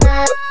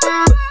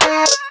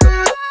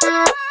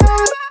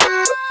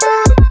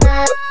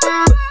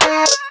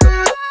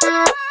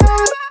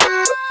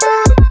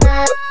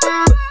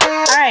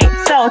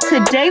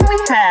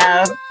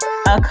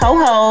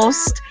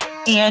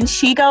and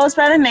she goes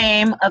by the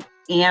name of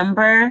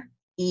Amber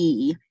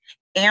E.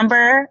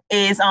 Amber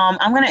is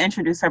I'm going to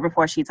introduce her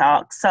before she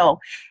talks. So,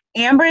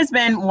 Amber has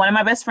been one of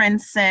my best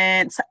friends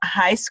since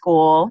high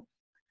school.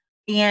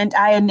 And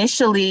I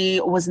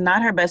initially was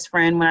not her best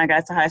friend when I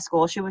got to high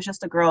school. She was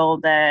just a girl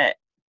that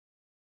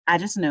I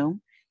just knew.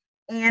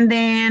 And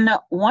then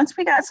once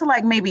we got to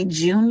like maybe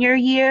junior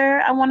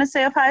year, I want to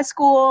say, of high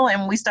school,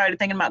 and we started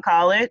thinking about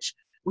college,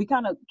 we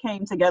kind of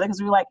came together because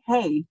we were like,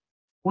 hey,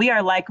 we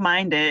are like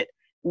minded.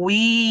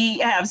 We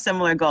have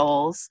similar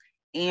goals.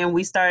 And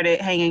we started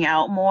hanging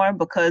out more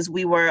because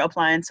we were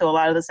applying to a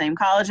lot of the same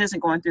colleges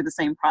and going through the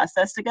same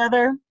process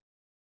together.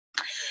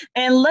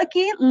 And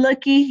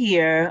looky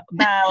here,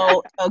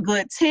 about a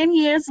good 10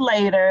 years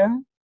later,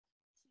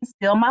 she's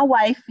still my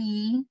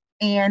wifey,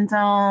 and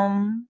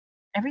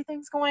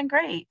everything's going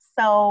great.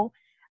 So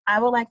I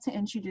would like to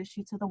introduce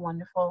you to the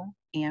wonderful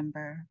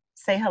Amber.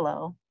 Say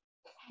hello.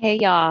 Hey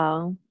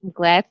y'all, I'm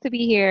glad to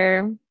be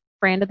here.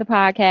 Friend of the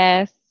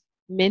podcast,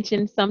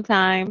 mentioned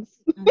sometimes.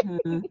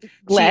 Hmm. She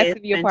Glad is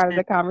to be a part of mentioned.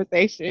 the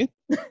conversation.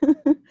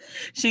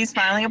 She's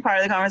finally a part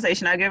of the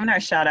conversation. I've given her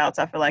shout outs,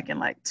 I feel like, in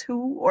like 2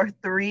 or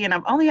 3, and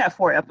I've only had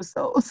 4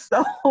 episodes.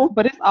 So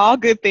But it's all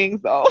good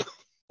things though.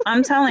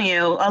 I'm telling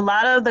you, a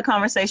lot of the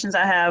conversations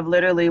I have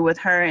literally with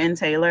her and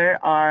Taylor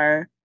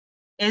are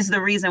is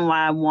the reason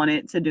why I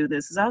wanted to do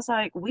this. Is I was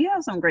like, we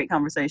have some great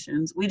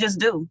conversations. We just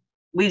do.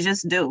 We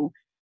just do.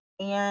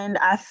 And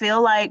I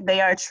feel like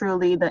they are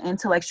truly the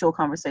intellectual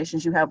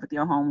conversations you have with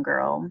your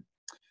homegirl.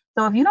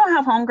 So if you don't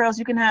have homegirls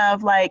you can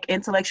have like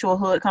intellectual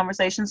hood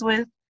conversations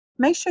with,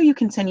 make sure you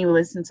continue to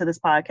listen to this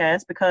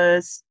podcast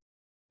because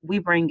we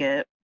bring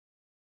it.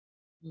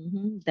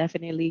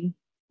 Definitely.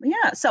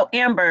 Yeah. So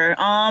Amber,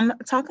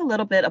 talk a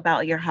little bit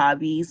about your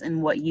hobbies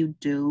and what you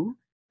do.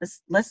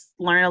 Let's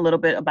learn a little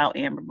bit about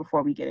Amber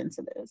before we get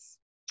into this.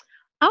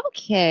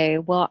 Okay,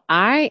 well,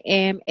 I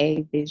am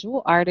a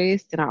visual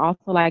artist and I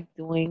also like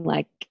doing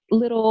like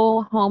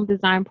little home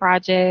design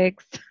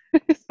projects.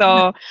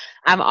 So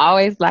I'm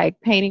always like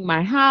painting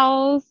my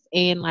house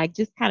and like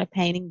just kind of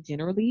painting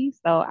generally.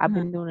 So I've Mhm.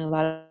 been doing a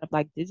lot of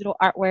like digital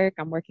artwork.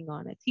 I'm working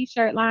on a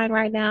t-shirt line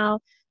right now,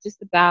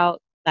 just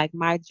about like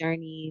my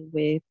journey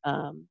with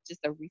just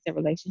a recent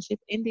relationship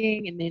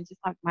ending and then just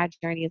like my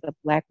journey as a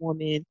black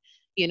woman,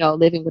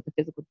 living with a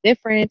physical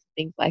difference,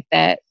 things like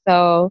that.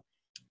 So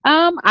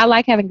I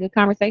like having good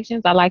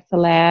conversations. I like to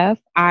laugh.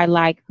 I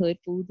like hood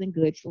foods and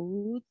good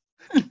foods.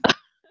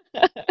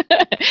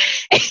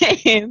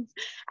 And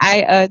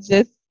I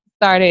just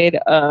started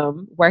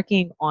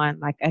working on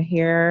like a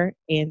hair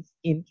and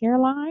skincare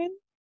line.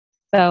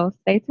 So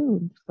stay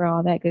tuned for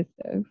all that good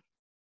stuff.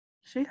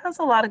 She has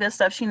a lot of good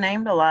stuff. She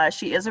named a lot.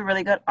 She is a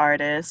really good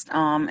artist.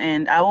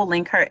 And I will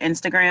link her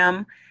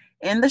Instagram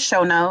in the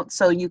show notes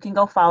so you can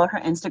go follow her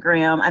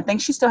Instagram. I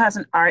think she still has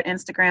an art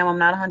Instagram. I'm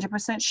not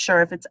 100%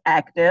 sure if it's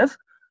active,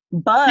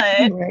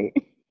 but Right.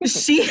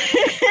 she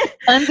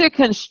Under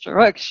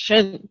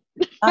construction.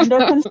 under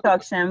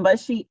construction, but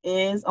she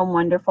is a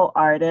wonderful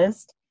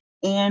artist.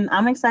 And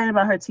I'm excited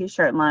about her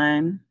t-shirt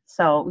line.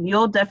 So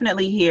you'll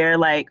definitely hear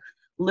like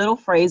little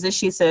phrases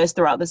she says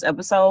throughout this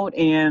episode.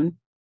 And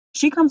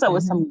she comes up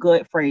with Hmm. some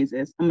good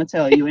phrases, I'm gonna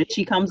tell you. And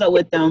she comes up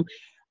with them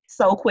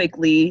so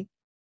quickly.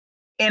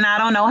 And I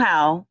don't know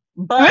how,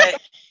 but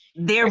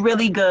they're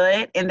really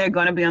good and they're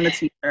gonna be on the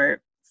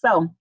t-shirt.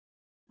 So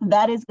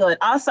that is good.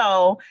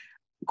 Also,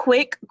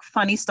 quick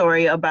funny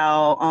story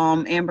about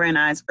Amber and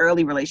I's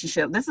early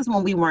relationship. This is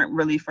when we weren't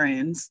really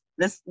friends.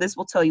 This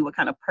will tell you what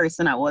kind of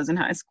person I was in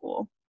high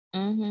school.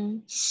 Hmm.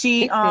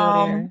 She It's still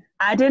there.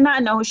 I did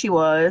not know who she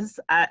was.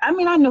 I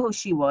mean I knew who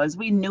she was.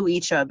 We knew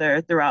each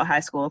other throughout high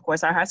school. Of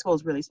course, our high school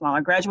was really small.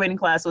 Our graduating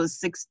class was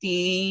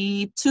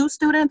 62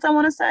 students, I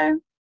want to say.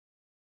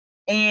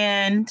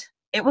 And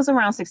it was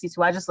around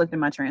 62. I just looked at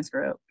my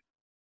transcript.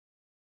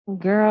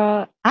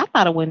 Girl, I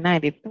thought it was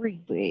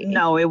 93, but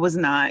No, it was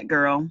not,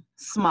 girl. girl,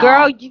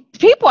 Small.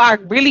 people are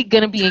really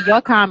gonna be in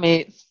your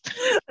comments.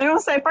 They're gonna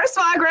say, first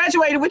of all, I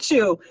graduated with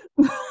you.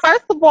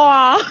 First of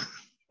all,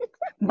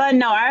 But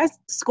no, our it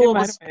school might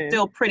have was been.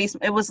 still pretty.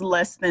 It was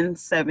less than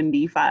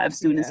 75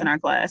 students Yeah. in our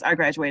class, our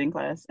graduating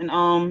class. And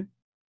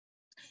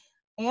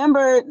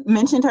Amber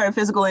mentioned her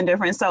physical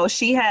indifference, so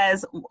she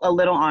has a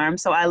little arm.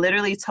 So I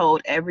literally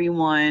told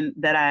everyone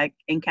that I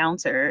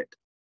encountered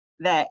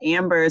that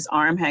Amber's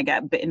arm had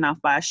got bitten off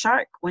by a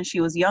shark when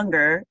she was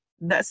younger.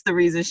 That's the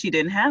reason she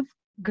didn't have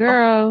a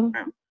Girl.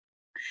 arm.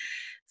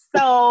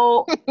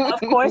 So of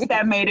course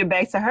that made it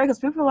back to her because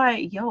people were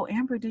like, "Yo,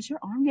 Amber, did your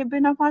arm get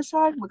bitten off by a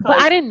shark?" But I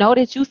Because didn't know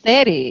that you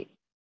said it.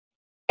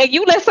 And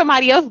you let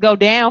somebody else go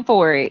down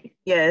for it.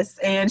 yes,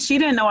 and she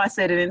didn't know I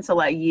said it until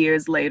like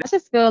years later. I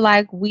just feel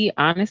like we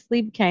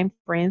honestly became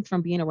friends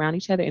from being around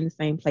each other in the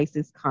same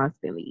places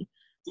constantly.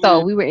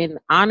 So Mm, we were in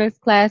honors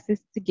classes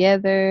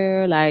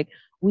together. Like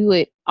we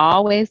would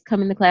always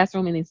come in the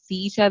classroom and then see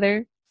each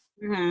other.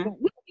 mm-hmm. We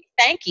would be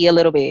stanky a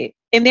little bit.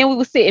 And then we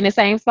would sit in the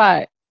same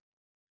spot.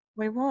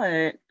 Wait, what?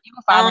 You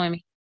were Um, following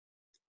me.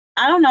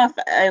 I don't know if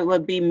it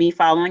would be me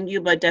following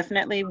you, but You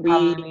definitely were we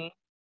following me.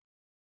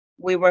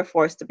 we were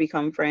forced to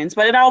become friends,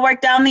 but it all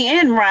worked out in the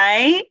end,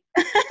 right?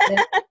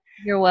 Yes,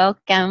 you're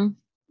welcome.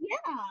 Yeah.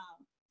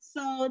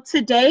 So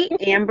today,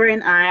 Amber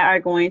and I are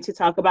going to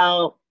talk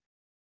about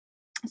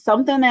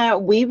something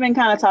that we've been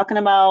kind of talking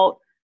about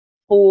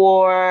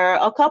for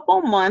a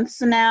couple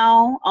months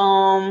now.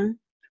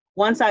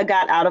 Once I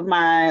got out of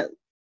my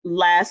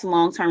last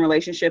long-term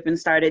relationship and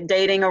started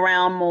dating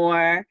around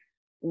more,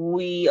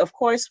 we of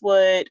course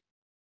would,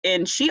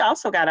 and she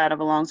also got out of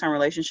a long-term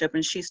relationship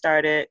and she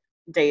started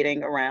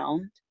dating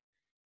around.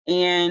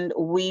 And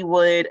we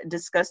would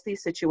discuss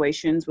these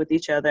situations with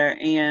each other,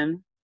 and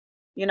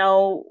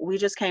we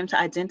just came to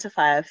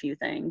identify a few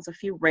things, a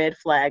few red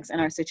flags in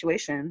our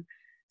situation.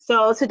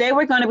 So today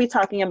we're going to be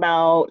talking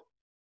about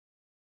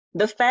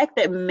the fact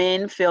that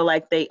men feel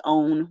like they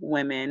own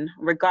women,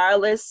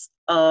 regardless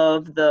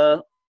of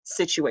the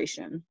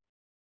situation.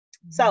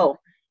 So,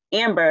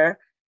 Amber,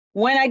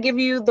 when I give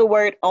you the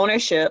word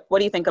ownership, what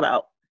do you think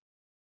about?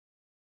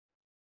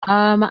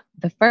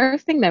 The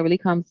first thing that really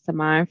comes to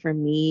mind for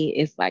me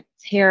is like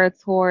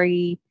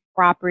territory,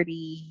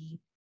 property,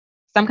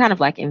 some kind of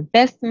like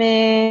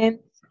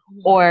investment,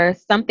 or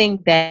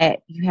something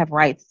that you have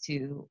rights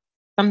to,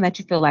 something that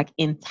you feel like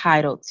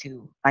entitled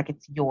to, like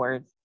it's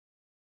yours.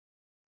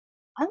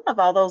 I love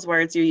all those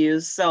words you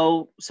use.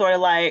 So, sort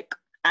of like,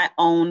 I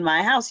own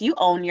my house. You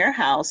own your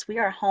house. We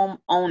are home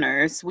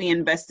owners. We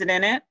invested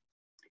in it,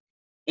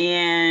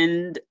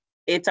 and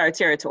it's our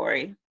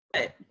territory.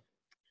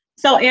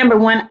 So, Amber,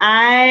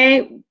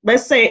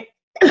 let's say,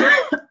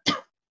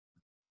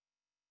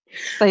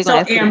 So you're so gonna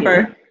ask it again.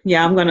 Amber,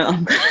 yeah, I'm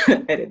gonna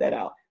edit that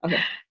out.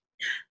 Okay.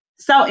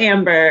 So,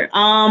 Amber,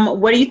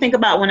 what do you think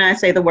about when I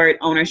say the word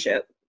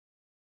ownership?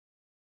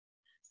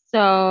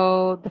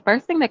 So the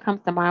first thing that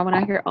comes to mind when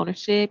I hear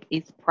ownership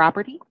is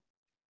property.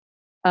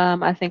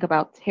 I think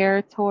about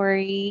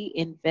territory,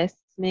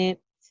 investment,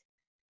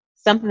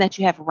 something that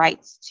you have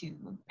rights to,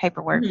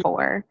 paperwork Mhm.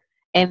 for,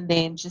 and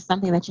then just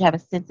something that you have a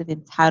sense of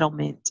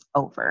entitlement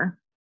over.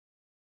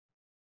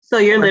 So,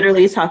 you're Or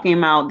literally talking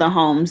about the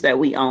homes that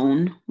we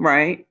own,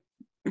 right?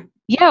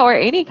 yeah, or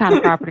any kind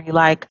of property.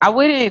 Like I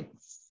wouldn't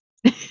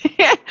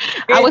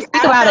I would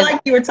speak I about feel an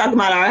like you were talking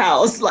about our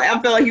house. Like,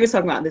 I feel like you were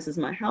talking about this is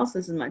my house,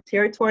 this is my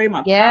territory, my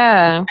property,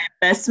 yeah,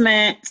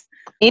 investment.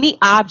 any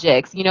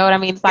objects, you know what I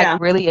mean? It's like Yeah.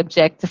 really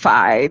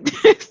objectified.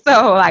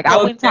 So like I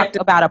So wouldn't talk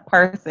objective. about a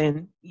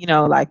person,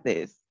 like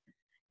this,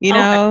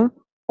 Okay.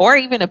 or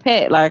even a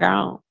pet. Like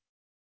I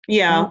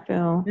Yeah. don't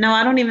feel. No,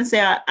 I don't even say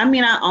I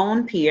mean, I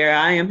own Pierre.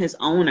 I am his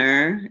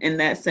owner in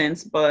that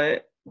sense,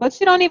 but But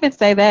you don't even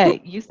say you,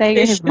 that. You say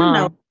you're his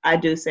mom. I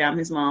do say I'm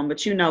his mom, but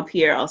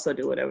Pierre also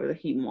do whatever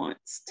he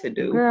wants to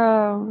do.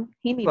 Girl,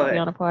 he need to be But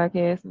on a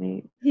podcast,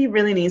 mate. he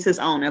really needs his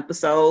own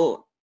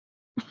episode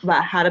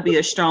about how to be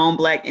a strong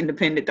black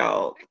independent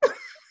dog.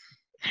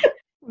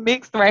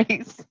 Mixed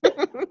race.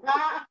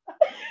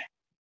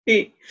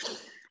 he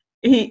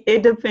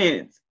it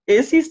depends.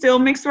 Is he still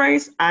mixed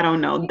race? I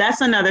don't know.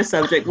 That's another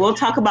subject. We'll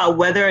talk about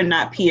whether or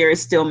not Pierre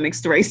is still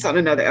mixed race on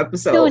another Tune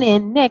episode.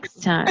 in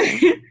next time.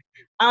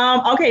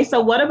 Okay, so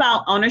what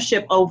about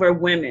ownership over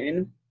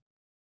women?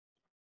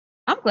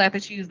 I'm glad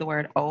that you used the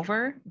word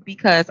over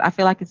because I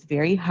feel like it's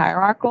very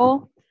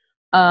hierarchical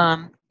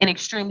and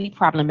extremely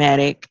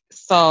problematic.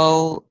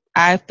 So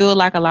I feel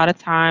like a lot of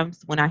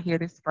times when I hear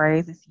this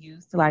phrase, it's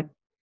used to like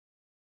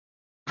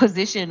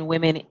position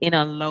women in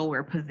a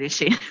lower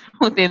position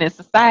within a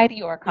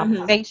society or a Hmm.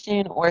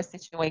 conversation or a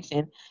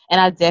situation. And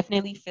I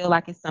definitely feel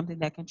like it's something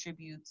that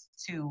contributes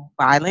to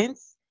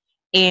violence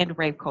and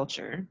rape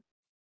culture.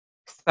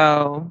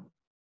 So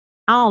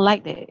I don't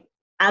like that.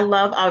 I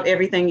love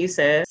everything you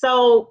said.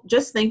 So,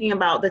 just thinking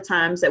about the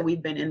times that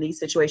we've been in these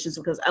situations,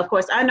 because of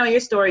course I know your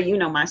story, you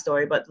know my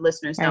story, but the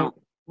listeners Right. don't.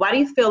 Why do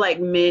you feel like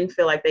men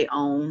feel like they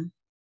own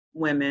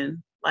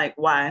women? Like,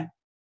 why?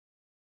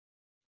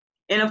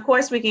 And of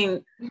course,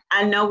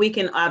 I know we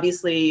can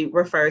obviously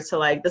refer to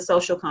like the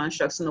social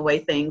constructs and the way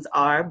things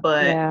are,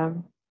 but Yeah.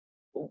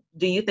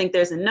 do you think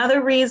there's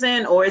another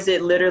reason, or is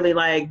it literally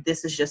like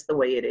this is just the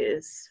way it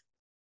is?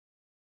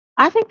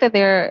 I think that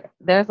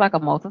there's like a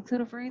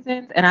multitude of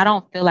reasons, and I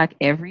don't feel like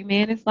every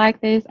man is like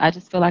this. I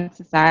just feel like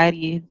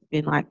society has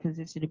been like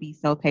positioned to be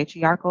so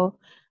patriarchal.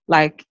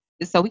 Like,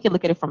 so we can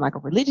look at it from like a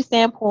religious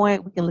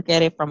standpoint, we can look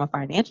at it from a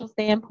financial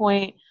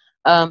standpoint.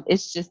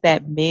 It's just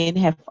that men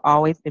have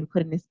always been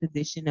put in this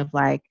position of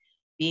like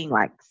being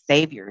like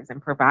saviors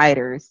and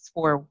providers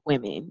for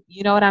women.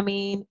 You know what I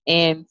mean?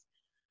 And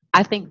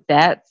I think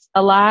that's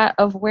a lot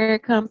of where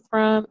it comes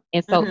from.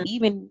 And so Hmm.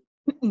 even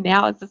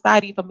now in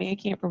society, if a man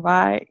can't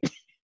provide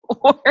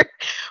or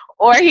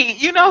or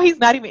he's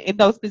not even in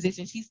those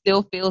positions, he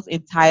still feels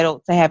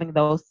entitled to having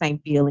those same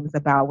feelings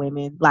about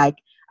women. Like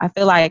I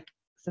feel like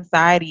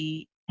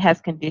society has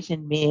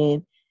conditioned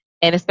men,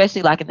 and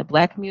especially like in the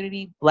black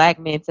community, black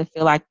men to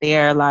feel like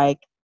they're like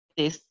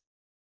this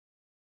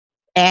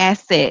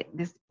asset,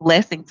 this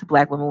blessing to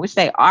black women, which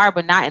they are,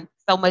 but not in,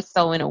 so much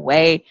so in a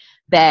way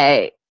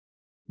that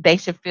they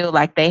should feel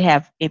like they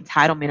have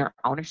entitlement or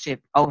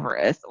ownership over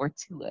us or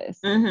to us.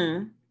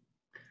 Hmm.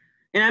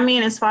 And I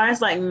mean, as far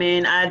as like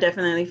men, I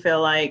definitely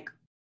feel like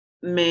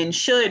men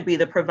should be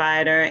the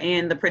provider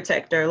and the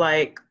protector.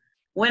 Like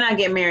when I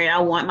get married, I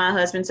want my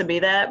husband to be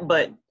that,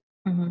 but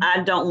Hmm. I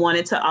don't want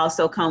it to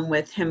also come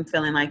with him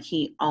feeling like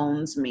he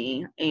owns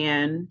me.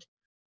 And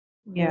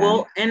Yeah.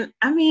 well, and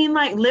I mean,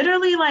 like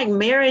literally, like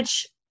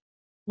marriage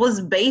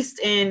was based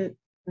in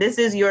this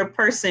is your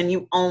person,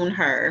 you own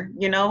her,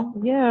 you know?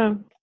 Yeah.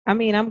 I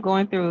mean, I'm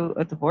going through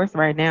a divorce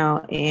right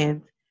now,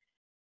 and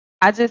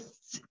I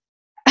just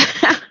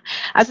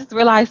I just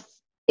realized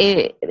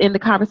it in the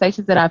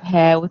conversations that I've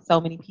had with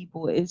so many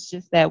people. It's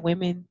just that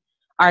women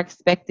are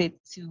expected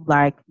to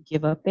like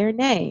give up their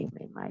name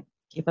and like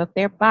give up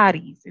their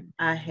bodies and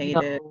I you hate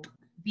it. know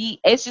be.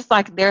 It's just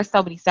like there's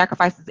so many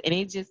sacrifices, and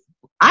it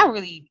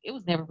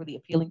was never really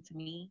appealing to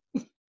me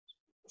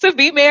to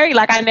be married.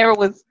 Like I never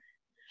was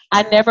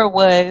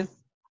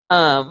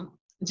um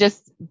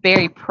just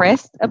very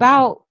pressed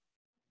about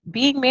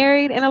being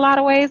married in a lot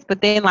of ways,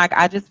 but then like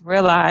I just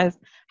realized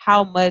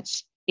how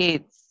much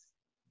it's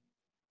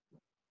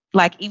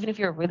like even if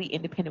you're a really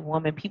independent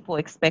woman, people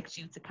expect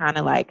you to kind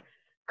of like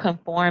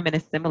conform and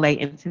assimilate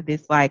into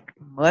this like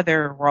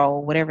mother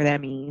role, whatever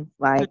that means.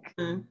 Like,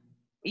 Mm.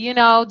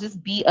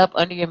 just be up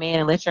under your man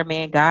and let your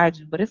man guide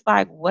you. But it's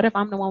like, what if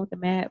I'm the one with the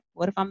map?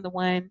 What if I'm the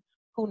one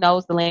who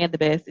knows the land the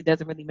best? It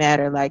doesn't really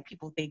matter. Like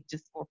people think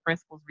just for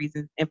principles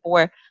reasons and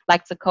for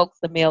like to coax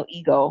the male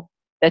ego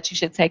that you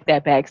should take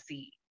that back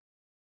seat.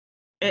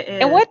 It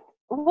And is.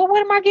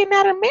 what am I getting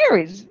out of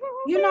marriage?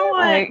 You know what?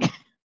 Like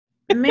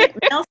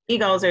Male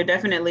egos are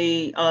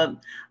definitely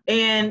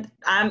and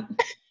I'm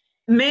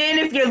men,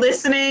 if you're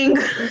listening,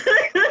 we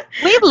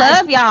I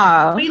love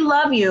y'all. we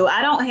love you.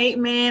 I don't hate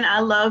men. I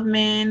love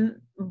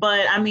men,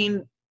 but I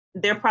mean,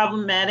 they're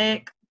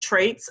problematic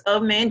traits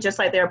of men, just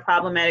like there are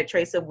problematic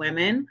traits of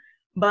women.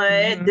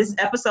 But this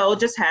Hmm. episode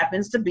just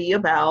happens to be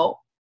about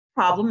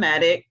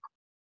problematic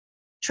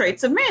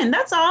traits of men.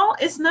 That's all.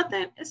 It's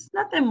nothing. It's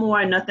nothing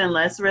more, nothing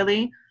less,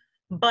 really.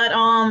 But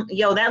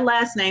yo, that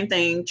last name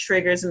thing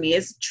triggers me.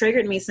 It's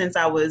triggered me since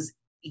I was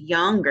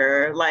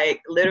younger,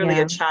 like literally a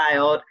Yeah.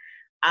 child.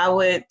 I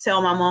would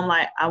tell my mom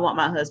like, I want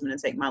my husband to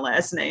take my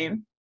last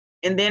name.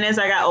 And then as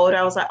I got older,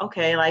 I was like,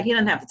 okay, like he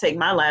doesn't have to take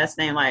my last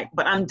name, like,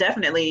 but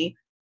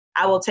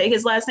I will take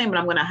his last name, but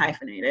I'm gonna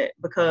hyphenate it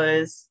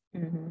because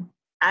Hmm.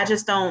 I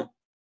just don't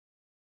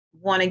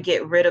want to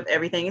get rid of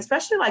everything,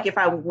 especially like if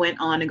I went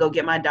on to go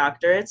get my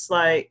doctorates,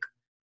 like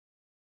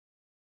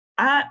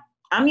I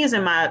I'm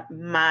using my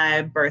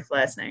birth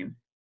last name.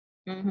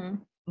 Hmm.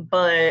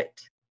 But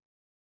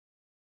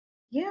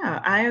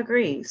yeah, I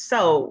agree.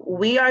 So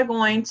we are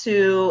going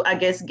to, I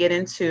guess, get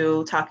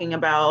into talking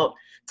about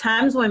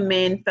times when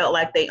men felt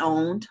like they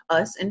owned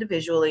us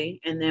individually,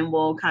 and then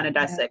we'll kind of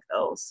Yeah. dissect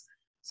those.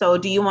 So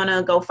do you want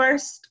to go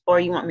first or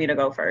you want me to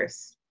go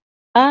first?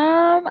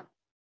 Um,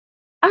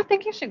 I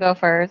think you should go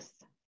first.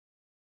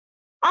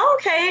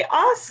 Okay,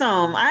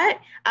 awesome.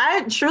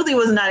 I truly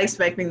was not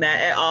expecting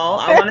that at all.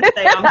 I want to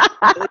say I'm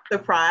really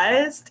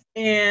surprised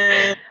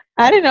and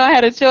I didn't know I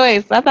had a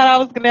choice. I thought I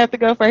was gonna have to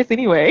go first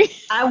anyway.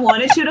 I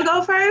wanted you to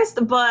go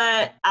first,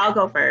 but I'll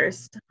go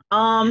first.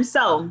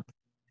 So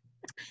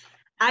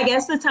I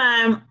guess the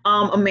time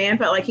a man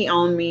felt like he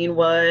owned me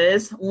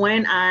was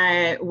when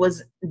I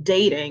was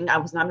dating. I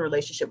was not in a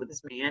relationship with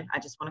this man. I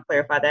just want to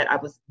clarify that I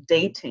was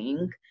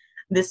dating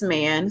this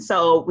man.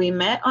 So we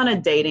met on a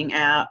dating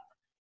app,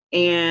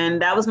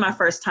 and that was my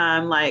first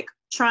time like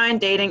trying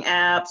dating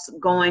apps,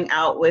 going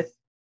out with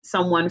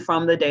someone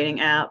from the dating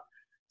app.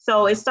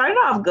 So it started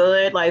off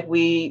good. Like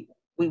we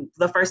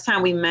the first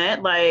time we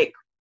met, like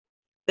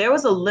there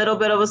was a little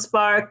bit of a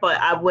spark, but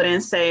I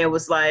wouldn't say it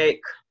was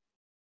like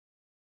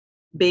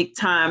big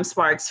time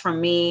sparks for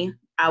me.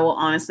 I will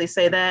honestly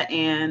say that.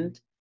 And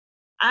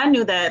I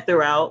knew that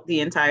throughout the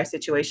entire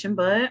situation,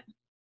 but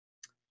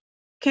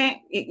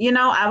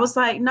I was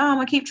like, no, I'm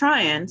gonna keep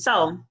trying.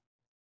 So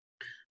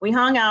we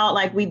hung out,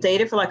 like we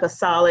dated for like a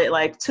solid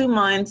like 2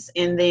 months,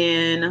 and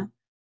then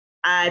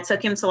I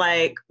took him to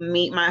like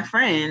meet my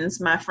friends.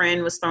 My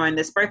friend was throwing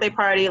this birthday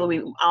party.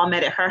 We all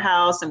met at her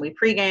house and we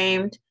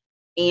pre-gamed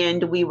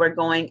and we were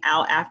going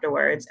out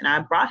afterwards. And I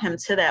brought him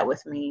to that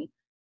with me.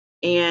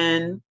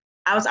 And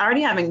I was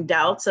already having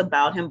doubts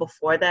about him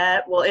before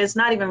that. Well, it's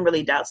not even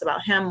really doubts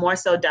about him, more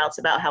so doubts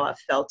about how I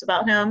felt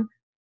about him.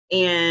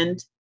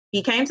 And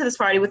he came to this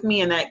party with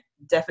me, and that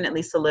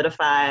definitely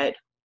solidified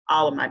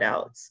all of my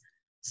doubts.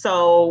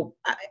 So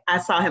I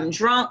saw him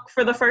drunk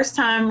for the first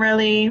time,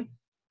 really.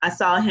 I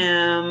saw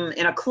him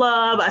in a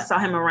club. I saw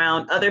him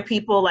around other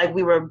people, like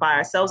we were by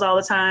ourselves all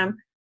the time.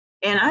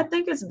 And I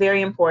think it's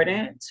very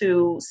important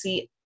to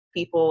see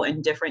people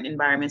in different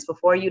environments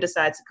before you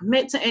decide to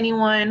commit to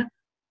anyone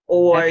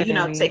or, take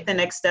Definitely. the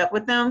next step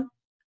with them.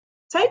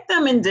 Take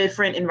them in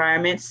different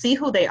environments, see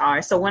who they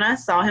are. So when I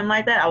saw him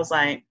like that, I was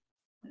like,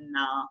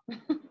 nah,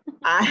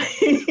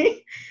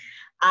 I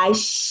I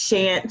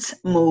shan't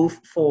move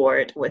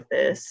forward with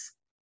this.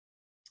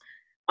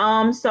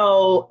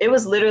 So it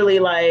was literally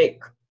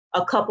like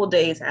a couple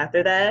days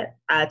after that,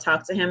 I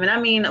talked to him. And I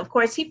mean, of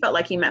course, he felt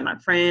like he met my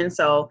friend.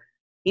 So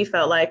he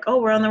felt like,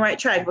 oh, we're on the right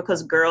track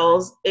because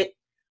girls,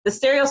 the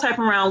stereotype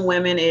around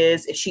women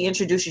is if she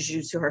introduces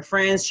you to her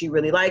friends, she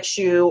really likes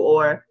you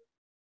or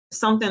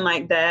something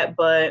like that.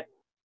 But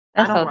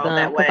I That's don't so roll dumb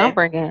that because way.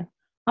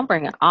 I'm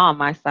bringing all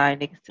my side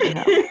niggas to the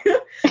house.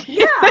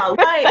 Yeah,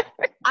 like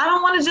I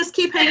don't want to just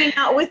keep hanging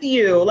out with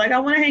you. Like I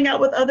want to hang out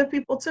with other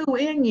people too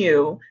and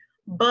you.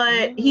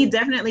 But he Mhm.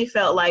 definitely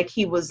felt like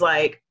he was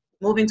like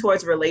moving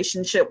towards a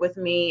relationship with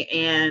me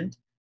and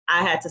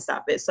I had to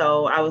stop it.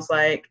 So I was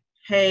like,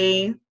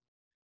 hey,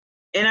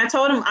 and I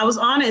told him I was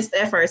honest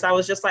at first. I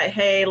was just like,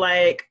 hey,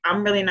 like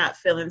I'm really not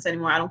feeling this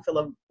anymore. I don't feel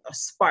a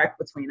spark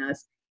between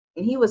us.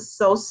 And he was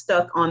so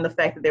stuck on the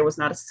fact that there was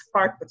not a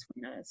spark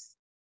between us.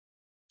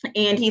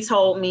 And he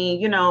told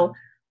me,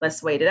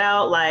 let's wait it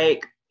out.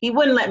 Like he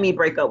wouldn't let me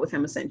break up with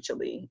him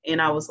essentially.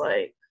 And I was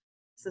like,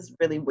 this is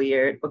really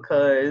weird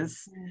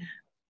because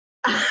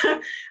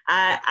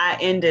I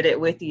ended it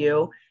with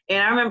you.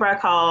 And I remember I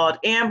called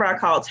Amber, I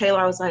called Taylor.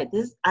 I was like,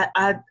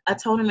 I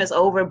told him it's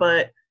over,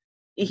 but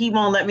he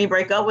won't let me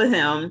break up with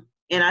him.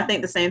 And I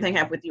think the same thing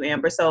happened with you,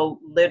 Amber. So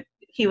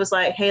he was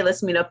like, hey,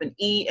 let's meet up and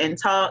eat and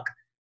talk.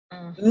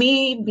 Mm.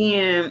 Me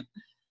being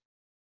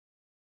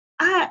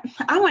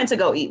I went to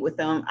go eat with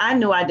them. I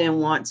knew I didn't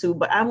want to,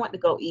 but I went to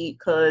go eat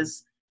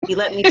because he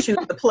let me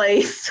choose the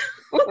place.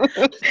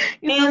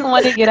 You just And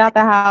want to get out the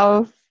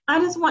house. I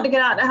just wanted to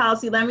get out of the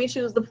house. He let me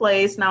choose the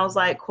place, and I was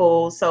like,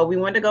 cool. So we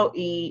went to go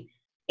eat,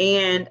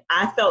 and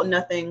I felt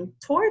nothing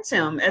towards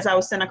him as I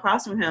was sitting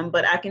across from him,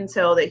 but I can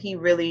tell that he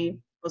really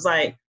was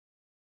like,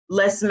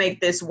 let's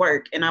make this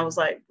work. And I was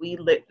like,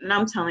 and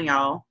I'm telling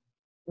y'all,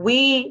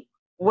 we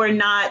were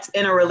not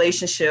in a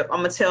relationship. I'm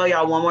gonna tell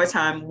y'all one more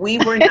time. We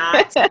were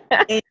not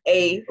in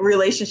a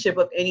relationship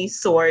of any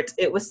sort.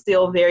 It was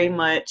still very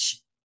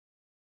much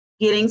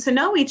getting to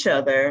know each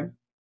other.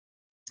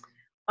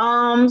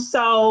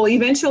 So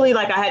eventually,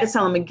 like I had to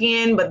tell him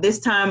again, but this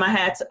time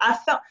I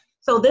felt,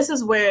 so this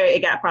is where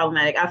it got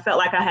problematic. I felt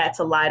like I had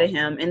to lie to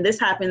him. And this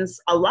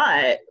happens a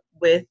lot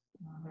with,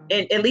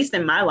 at least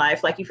in my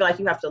life, like you feel like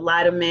you have to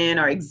lie to men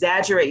or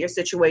exaggerate your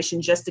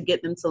situation just to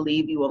get them to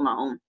leave you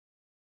alone.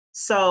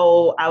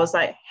 So I was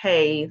like,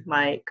 hey,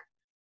 like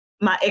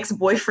my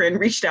ex-boyfriend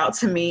reached out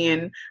to me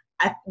and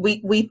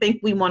we think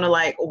we want to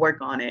like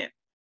work on it.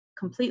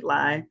 Complete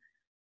lie.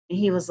 And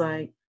he was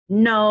like,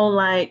 no,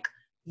 like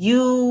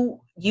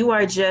you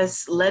are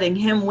just letting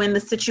him win the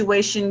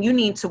situation. You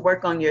need to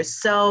work on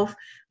yourself.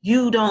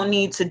 You don't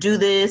need to do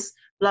this,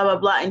 blah, blah,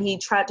 blah. And he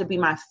tried to be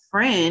my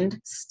friend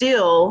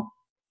still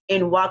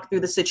and walk through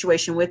the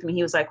situation with me.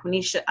 He was like,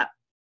 Quenisha,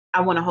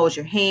 I want to hold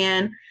your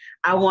hand.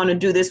 I want to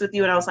do this with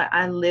you. And I was like,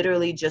 I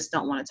literally just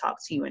don't want to talk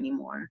to you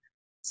anymore.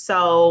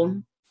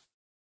 So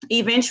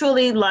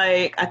eventually,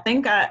 like, I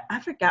think I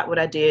forgot what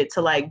I did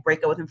to like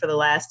break up with him for the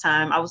last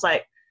time. I was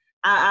like,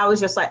 I was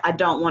just like, I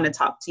don't want to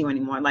talk to you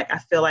anymore. Like, I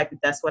feel like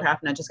that's what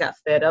happened. I just got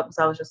fed up.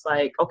 So I was just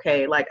like,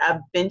 okay, like I've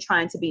been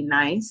trying to be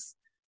nice.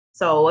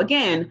 So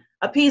again,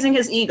 appeasing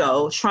his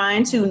ego,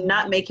 trying to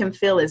not make him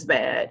feel as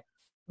bad.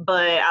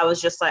 But I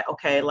was just like,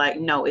 okay, like,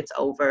 no, it's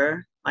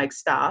over. Like,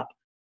 stop.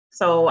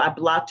 So I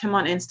blocked him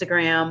on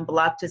Instagram,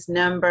 blocked his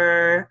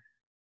number,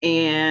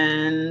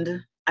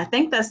 and I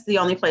think that's the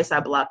only place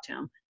I blocked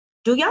him.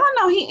 Do y'all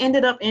know he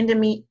ended up adding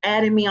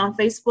me on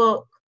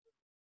Facebook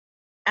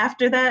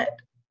after that?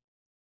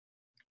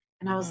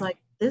 And I was like,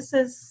 this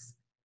is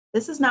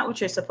not what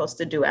you're supposed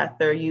to do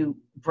after you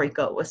break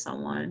up with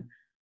someone.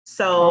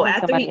 So Only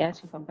after somebody he,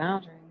 asks you for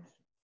boundaries.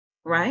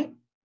 right?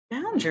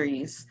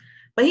 Boundaries.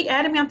 But he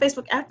added me on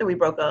Facebook after we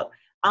broke up.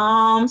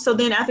 So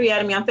then after he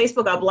added me on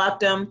Facebook, I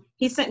blocked him.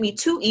 He sent me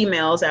 2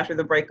 emails after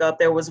the breakup.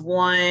 There was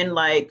one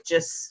like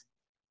just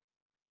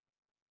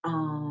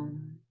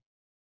um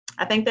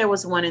I think there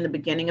was one in the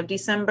beginning of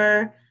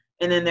December,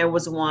 and then there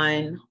was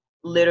one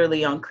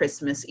literally on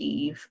Christmas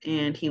Eve.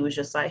 And he was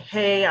just like,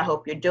 hey, I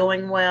hope you're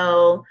doing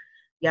well,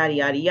 yada,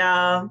 yada,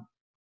 yada.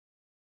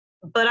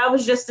 But I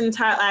was just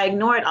I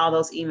ignored all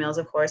those emails,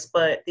 of course,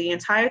 but the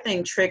entire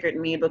thing triggered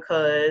me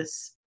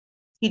because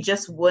he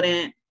just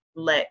wouldn't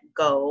let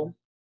go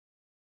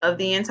of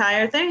the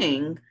entire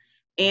thing.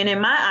 And in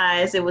my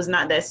eyes, it was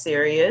not that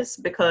serious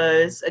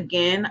because,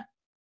 again,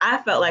 I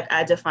felt like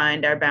I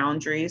defined our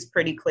boundaries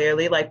pretty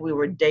clearly, like we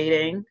were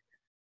dating.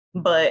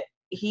 But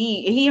he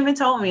even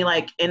told me,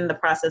 like, in the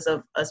process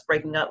of us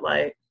breaking up,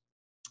 like,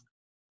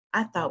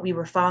 I thought we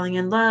were falling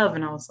in love.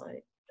 And I was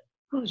like,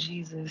 Oh,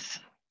 Jesus.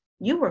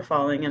 you were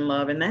falling in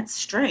love. And that's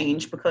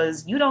strange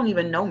because you don't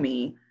even know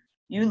me.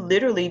 You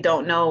literally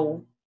don't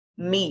know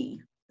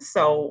me.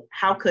 So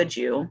how could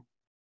you?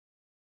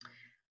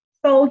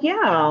 So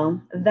yeah,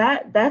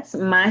 that's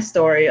my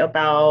story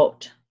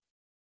about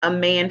a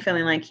man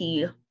feeling like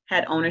he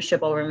had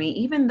ownership over me,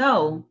 even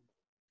though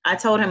I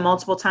told him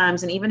multiple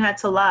times and even had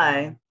to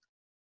lie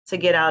to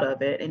get out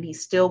of it, and he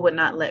still would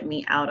not let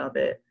me out of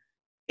it.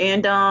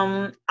 And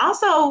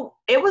also,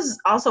 it was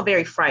also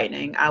very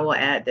frightening. I will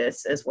add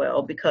this as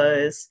well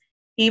because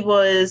he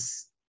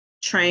was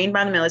trained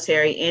by the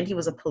military and he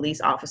was a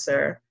police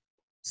officer.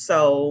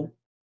 So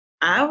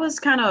I was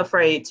kind of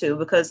afraid too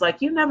because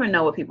like you never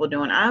know what people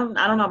doing. I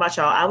don't know about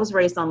y'all. I was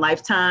raised on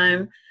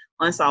Lifetime,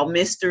 Unsolved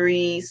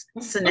Mysteries,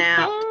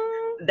 Snap.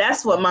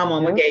 That's what my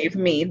mama Yep. gave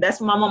me. That's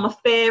what my mama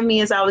fed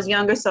me as I was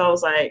younger. So I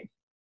was like,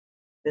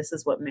 this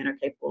is what men are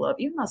capable of.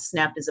 Even though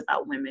Snap is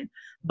about women,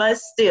 but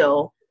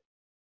still,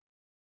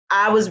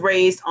 I was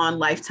raised on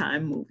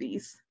Lifetime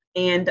movies,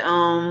 and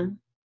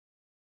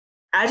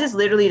I just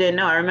literally didn't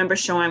know. I remember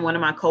showing one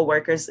of my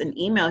coworkers an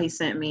email he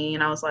sent me,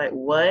 and I was like,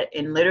 "What?"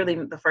 And literally,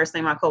 the first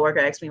thing my coworker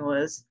asked me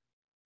was,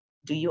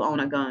 "Do you own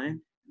a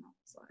gun?" And I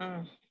was like,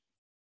 Mm.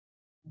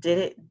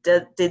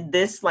 did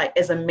this, like,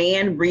 as a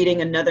man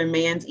reading another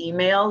man's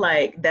email,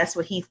 like that's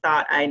what he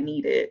thought I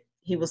needed?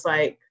 He was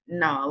like,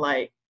 "Nah,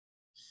 like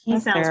he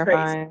That's sounds crazy."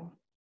 terrifying.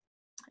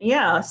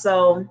 Yeah,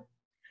 so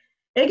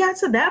it got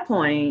to that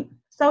point.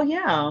 So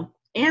yeah,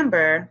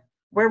 Amber,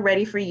 we're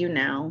ready for you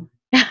now.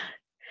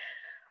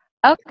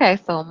 Okay,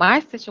 so my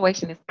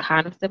situation is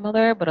kind of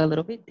similar, but a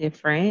little bit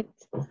different.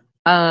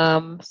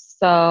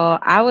 So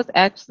I was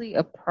actually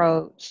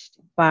approached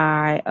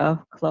by a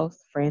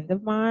close friend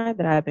of mine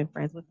that I've been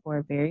friends with for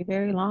a very,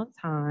 very long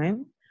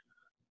time.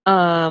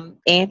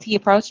 And he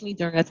approached me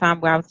during a time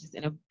where I was just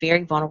in a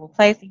very vulnerable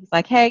place. He was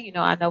like, "Hey,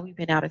 I know we've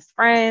been out as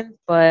friends,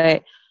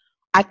 but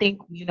I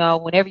think,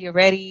 whenever you're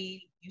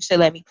ready, you should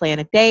let me plan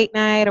a date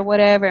night or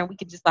whatever, and we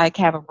could just like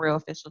have a real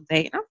official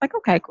date." And I was like,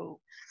 "Okay, cool."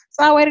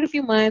 So I waited a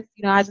few months.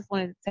 I just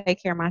wanted to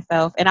take care of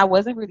myself, and I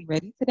wasn't really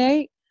ready to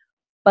date,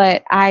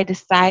 but I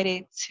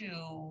decided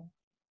to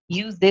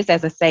use this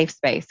as a safe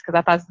space because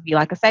I thought this would be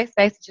like a safe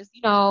space to just,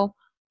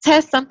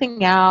 test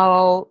something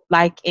out,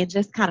 like, and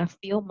just kind of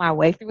feel my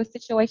way through a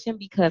situation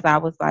because I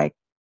was like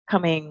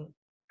coming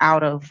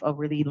out of a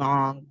really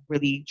long,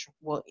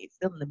 well, it's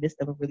still in the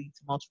midst of a really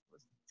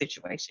tumultuous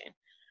situation.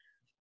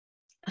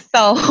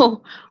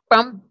 So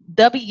from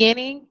the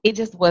beginning, it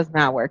just was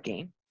not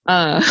working.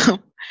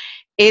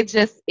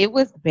 It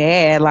was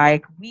bad.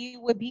 Like we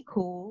would be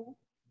cool,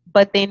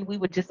 but then we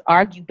would just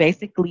argue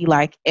basically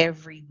like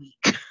every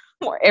week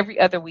or every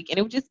other week. And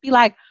it would just be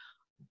like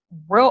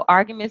real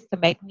arguments to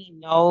make me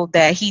know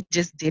that he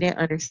just didn't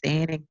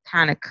understand and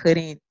kind of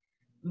couldn't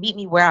meet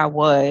me where I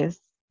was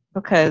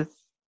because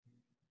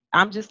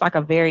I'm just like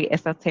a very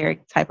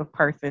esoteric type of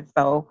person.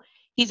 So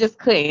he just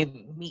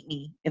couldn't meet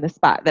me in the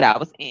spot that I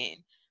was in.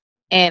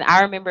 And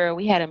I remember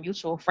we had a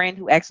mutual friend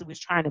who actually was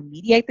trying to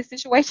mediate the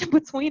situation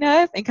between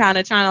us and kind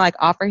of trying to like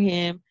offer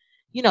him,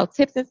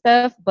 tips and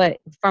stuff. But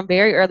from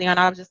very early on,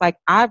 I was just like,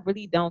 I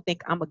really don't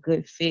think I'm a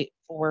good fit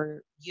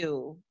for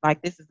you.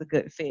 Like, this is a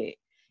good fit.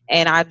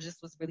 And I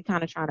just was really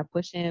kind of trying to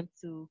push him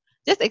to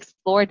just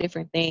explore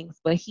different things.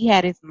 But he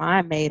had his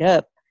mind made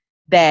up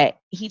that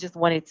he just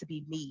wanted to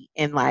be me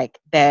and like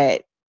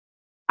that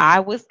I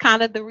was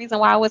kind of the reason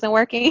why I wasn't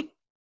working.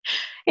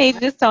 He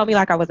just told me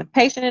like I wasn't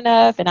patient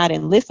enough and I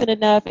didn't listen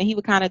enough. And he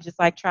would kind of just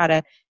like try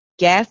to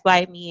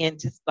gaslight me and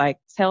just like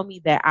tell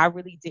me that I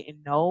really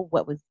didn't know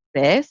what was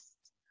best.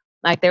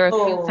 Like there were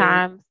a few Oh,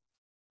 times.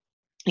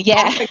 I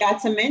Yeah.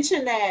 forgot to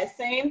mention that.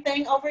 Same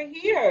thing over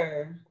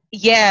here.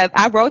 Yeah.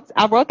 I wrote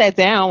that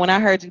down when I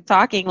heard you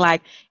talking.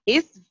 Like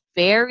it's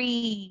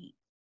very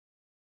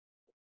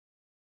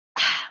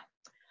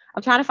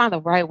I'm trying to find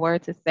the right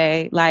word to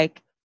say.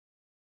 Like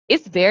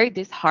it's very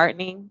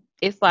disheartening.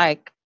 It's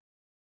like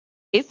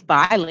it's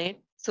violent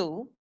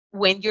too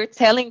when you're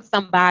telling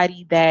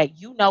somebody that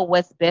you know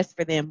what's best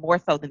for them more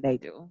so than they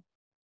do.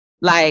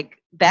 Like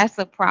that's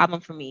a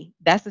problem for me.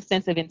 That's a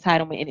sense of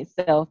entitlement in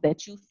itself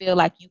that you feel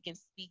like you can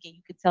speak and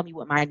you can tell me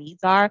what my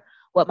needs are,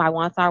 what my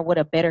wants are, what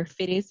a better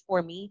fit is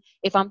for me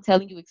if I'm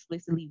telling you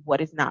explicitly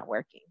what is not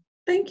working.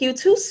 Thank you.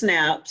 Two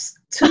snaps.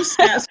 Two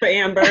snaps for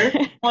Amber.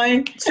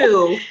 One,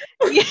 two.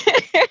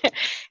 Yeah.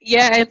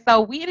 Yeah. And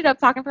so we ended up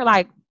talking for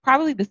like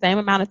probably the same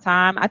amount of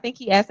time. I think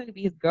he asked me to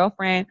be his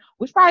girlfriend,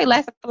 which probably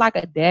lasted for like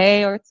a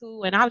day or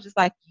two. And I was just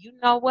like, you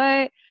know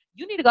what?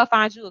 You need to go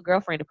find you a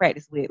girlfriend to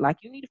practice with. Like,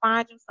 you need to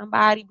find you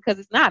somebody because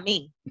it's not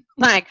me.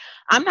 Like,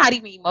 I'm not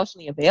even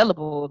emotionally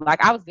available.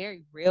 Like, I was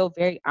very real,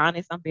 very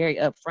honest. I'm very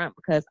upfront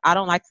because I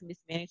don't like to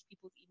mismanage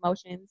people's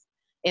emotions.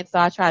 And so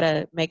I try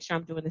to make sure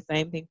I'm doing the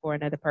same thing for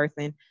another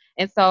person.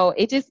 And so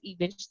it just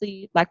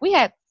eventually, like, we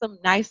had some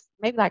nice,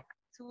 maybe like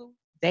two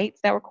dates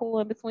that were cool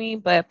in between,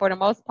 but for the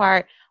most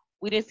part,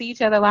 we didn't see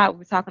each other a lot. We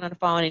were talking on the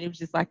phone, and it was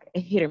just like a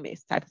hit or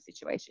miss type of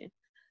situation.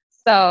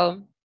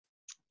 So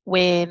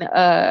when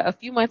a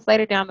few months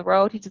later down the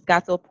road, he just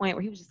got to a point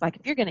where he was just like,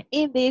 if you're going to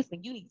end this,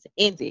 then you need to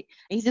end it.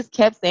 And he just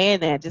kept saying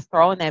that, just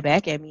throwing that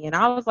back at me. And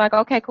I was like,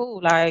 okay,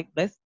 cool. Like,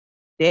 let's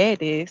dead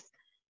this.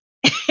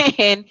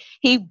 And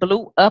he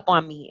blew up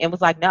on me and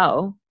was like,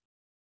 no.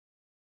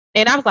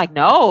 And I was like,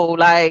 no,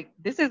 like,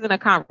 this isn't a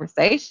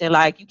conversation.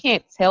 Like, you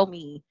can't tell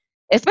me,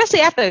 especially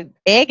after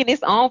egging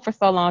this on for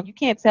so long, you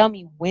can't tell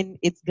me when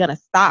it's going to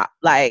stop.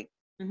 Like,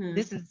 Mm-hmm.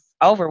 this is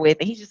over with.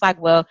 And he's just like,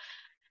 well,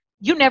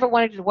 you never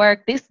wanted to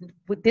work. This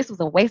was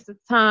a waste of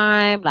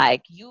time.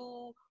 Like,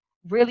 you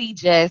really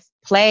just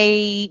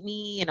played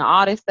me and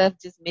all this stuff,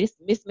 just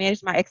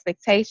mismanaged my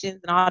expectations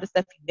and all this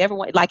stuff he never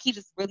went. Like, he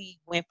just really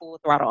went full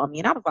throttle on me.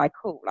 And I was like,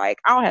 cool, like,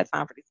 I don't have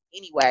time for this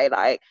anyway.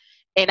 Like,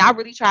 and I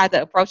really tried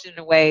to approach it in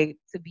a way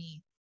to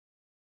be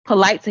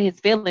polite to his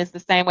feelings the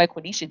same way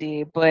Quenisha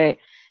did, but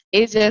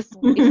it just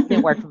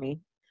didn't work for me.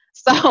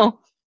 So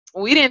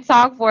we didn't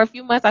talk for a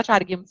few months. I tried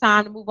to give him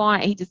time to move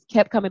on, and he just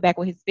kept coming back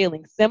with his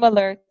feelings,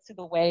 similar to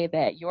the way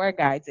that your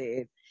guy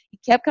did. He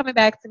kept coming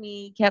back to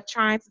me, kept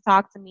trying to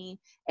talk to me,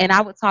 and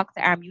I would talk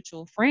to our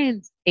mutual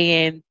friends,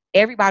 and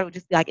everybody would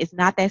just be like, "It's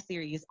not that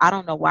serious. I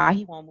don't know why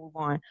he won't move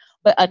on."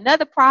 But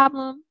another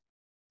problem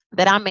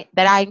that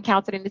I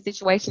encountered in the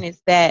situation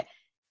is that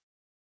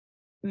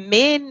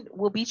men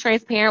will be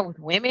transparent with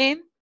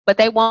women, but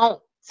they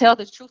won't tell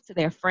the truth to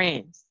their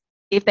friends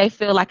if they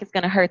feel like it's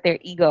going to hurt their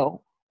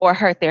ego or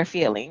hurt their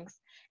feelings.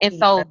 And Yeah.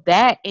 so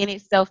that in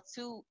itself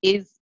too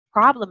is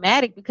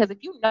problematic, because if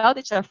you know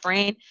that your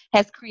friend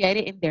has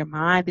created in their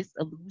mind this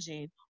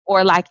illusion,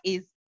 or like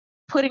is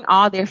putting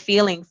all their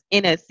feelings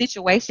in a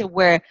situation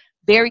where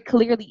very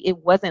clearly it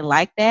wasn't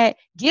like that,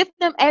 give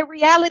them a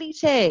reality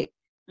check.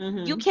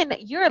 Mm-hmm.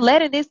 You're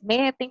letting this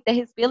man think that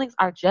his feelings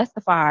are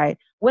justified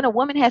when a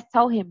woman has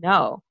told him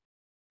no.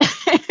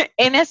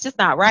 And that's just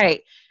not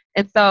right.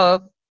 And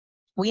so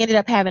we ended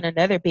up having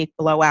another big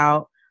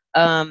blowout.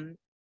 um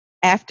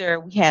After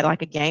we had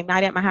like a game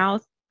night at my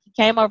house, he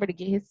came over to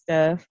get his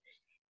stuff,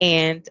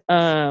 and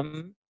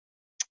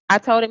I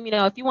told him,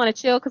 if you want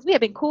to chill, because we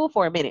had been cool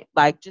for a minute,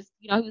 like, just,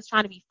 he was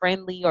trying to be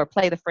friendly or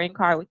play the friend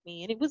card with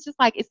me, and it was just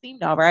like, it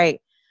seemed all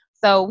right.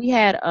 So he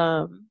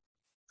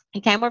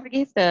came over to get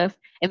his stuff,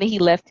 and then he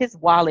left his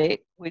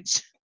wallet,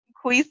 which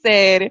Kui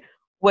said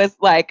was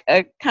like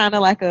a kind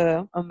of like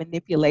a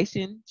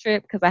manipulation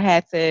trip, because I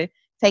had to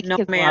take No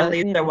his man wallet to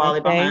leaves him their the next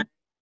wallet behind. day.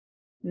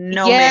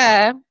 No man.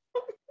 Yeah.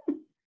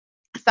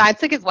 So I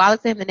took his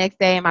wallet to him the next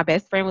day, and my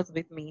best friend was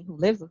with me, who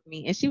lives with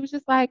me, and she was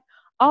just like,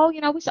 "Oh,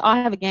 we should all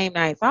have a game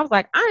night." So I was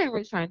like, "I ain't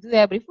really trying to do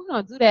that, but if we're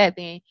gonna do that,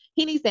 then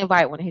he needs to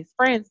invite one of his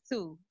friends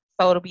too,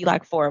 so it'll be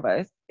like four of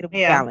us. It'll be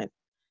Yeah. balanced."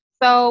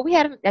 So we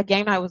had a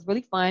game night. It was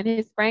really fun.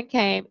 His friend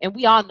came, and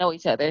we all know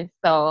each other,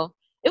 so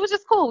it was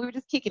just cool. We were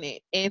just kicking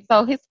it, and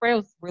so his friend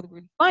was really,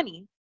 really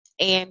funny,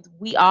 and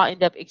we all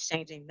end up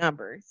exchanging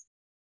numbers.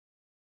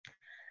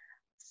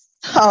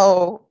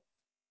 So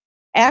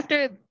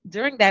after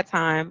during that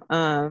time,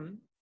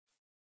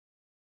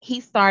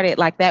 he started,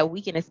 like, that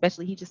weekend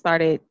especially, he just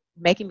started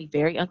making me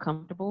very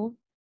uncomfortable.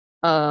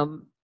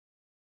 Um,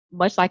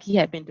 Much like he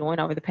had been doing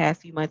over the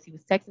past few months. He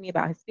was texting me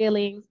about his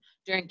feelings.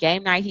 During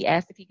game night, he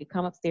asked if he could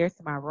come upstairs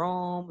to my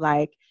room.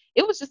 Like,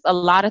 it was just a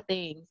lot of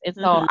things. And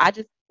so Mm-hmm. I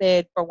just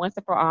said, for once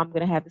and for all, I'm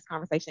gonna have this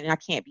conversation, and I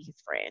can't be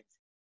his friend.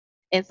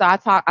 And so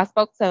I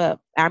spoke to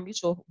our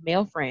mutual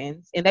male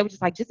friends, and they were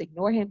just like, just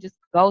ignore him, just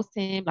ghost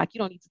him. Like, you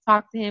don't need to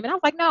talk to him. And I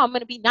was like, no, I'm going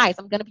to be nice.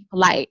 I'm going to be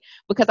polite,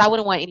 because I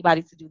wouldn't want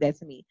anybody to do that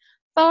to me.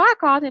 So I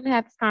called him to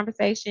have this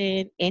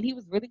conversation, and he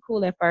was really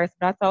cool at first.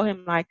 But I told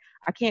him, like,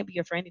 I can't be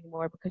your friend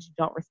anymore because you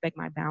don't respect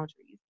my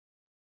boundaries.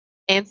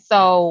 And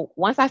so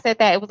once I said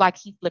that, it was like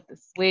he flipped the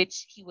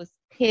switch. He was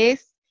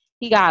pissed.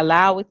 He got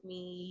loud with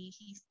me.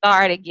 He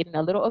started getting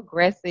a little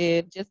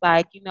aggressive, just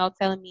like,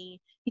 telling me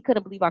he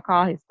couldn't believe I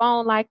called his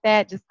phone like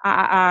that, just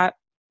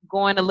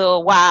going a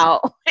little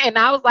wild. And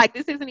I was like,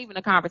 this isn't even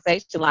a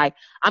conversation. Like,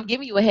 I'm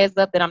giving you a heads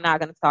up that I'm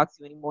not going to talk to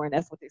you anymore. And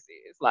that's what this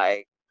is.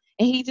 Like,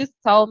 and he just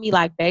told me,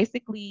 like,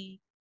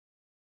 basically,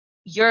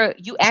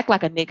 you act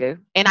like a nigga.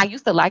 And I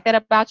used to like that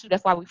about you.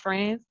 That's why we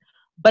friends.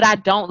 But I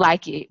don't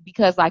like it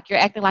because, like, you're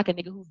acting like a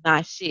nigga who's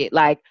not shit.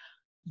 Like,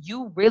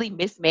 you really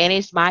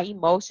mismanaged my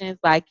emotions.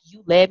 Like,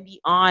 you led me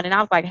on. And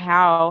I was like,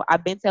 how?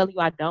 I've been telling you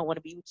I don't want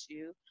to be with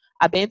you.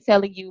 I've been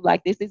telling you,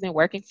 like, this isn't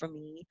working for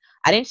me.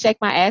 I didn't shake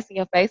my ass in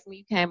your face when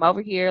you came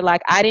over here.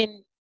 Like, I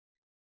didn't,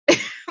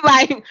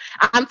 like,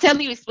 I'm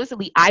telling you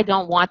explicitly, I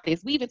don't want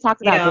this. We even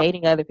talked about Yeah.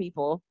 dating other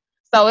people.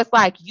 So it's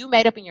like you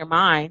made up in your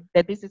mind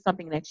that this is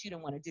something that you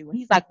don't want to do. And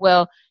he's like,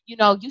 well,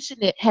 you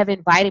shouldn't have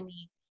invited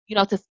me,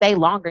 to stay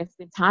longer and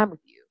spend time with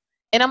you.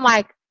 And I'm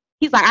like,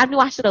 he's like, I knew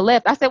I should have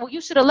left. I said, well, you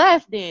should have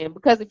left then,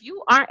 because if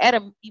you aren't at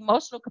an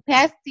emotional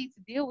capacity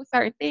to deal with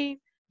certain things,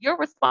 you're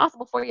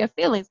responsible for your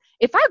feelings.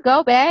 If I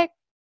go back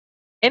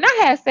and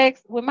I had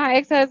sex with my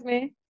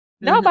ex-husband,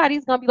 Mm-hmm.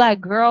 nobody's gonna be like,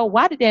 girl,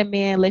 why did that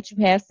man let you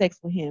have sex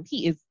with him?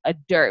 He is a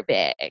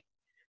dirtbag.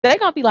 They're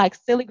gonna be like,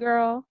 silly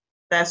girl.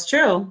 That's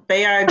true.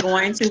 They are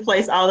going to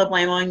place all the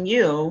blame on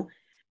you.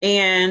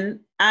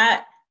 And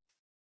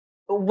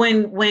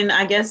when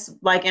I guess,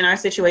 like, in our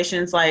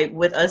situations, like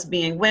with us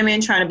being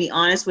women, trying to be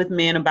honest with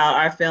men about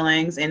our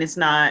feelings, and it's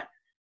not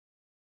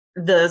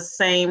the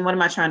same. What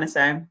am I trying to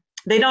say?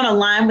 They don't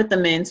align with the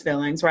men's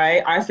feelings,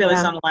 right? Our feelings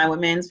Yeah, don't align with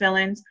men's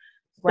feelings.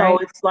 So right.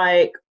 it's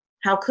like,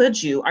 how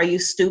could you? Are you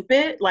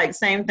stupid? Like,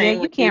 same Yeah, thing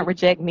you with can't you.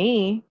 reject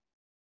me.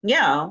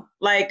 Yeah.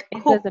 Like,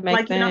 It who, doesn't make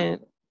like,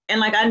 sense. and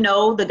like, I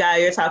know the guy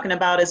you're talking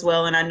about as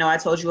well. And I know I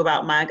told you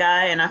about my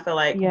guy. And I feel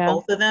like Yeah.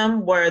 both of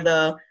them were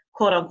the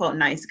quote unquote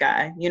nice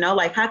guy.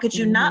 Like, how could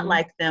you not Hmm.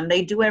 like them?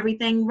 They do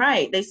everything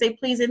right. They say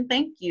please and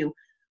thank you.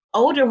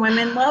 older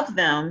women love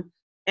them.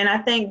 And I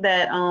think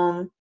that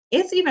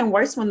it's even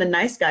worse when the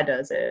nice guy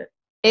does it.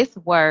 It's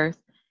worse.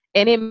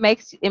 And it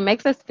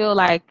makes us feel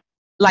like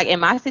in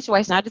my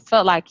situation, I just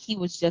felt like he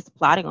was just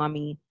plotting on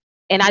me.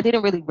 And I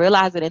didn't really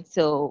realize it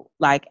until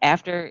like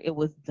after it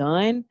was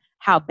done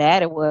how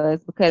bad it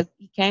was because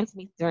he came to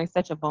me during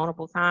such a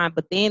vulnerable time,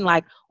 but then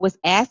like was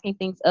asking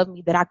things of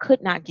me that I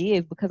could not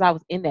give because I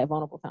was in that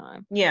vulnerable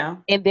time. Yeah.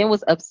 And then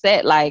was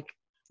upset like,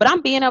 but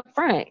I'm being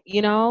upfront,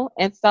 you know?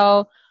 And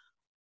so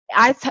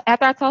after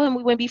I told him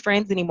we wouldn't be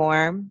friends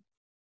anymore,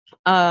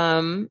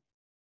 um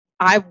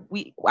I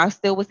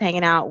still was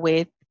hanging out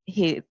with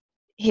his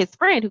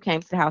friend who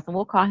came to the house, and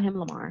we'll call him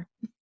Lamar.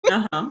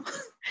 Uh-huh.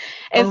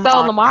 And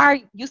so Lamar. Lamar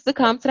used to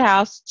come to the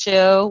house,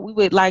 chill. We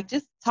would like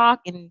just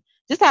talk and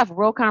just have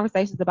real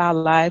conversations about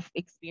life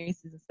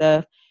experiences and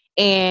stuff.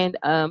 And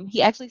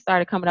he actually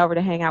started coming over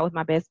to hang out with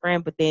my best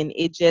friend, but then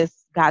it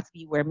just got to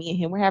be where me and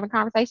him were having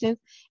conversations.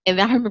 And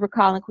then I remember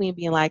calling Queen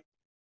being like,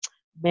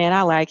 man,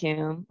 I like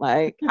him.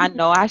 Like, I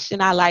know I should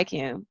not like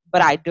him,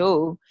 but I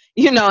do,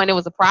 and it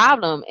was a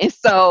problem. And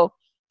so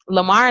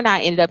Lamar and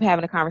I ended up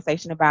having a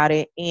conversation about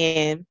it.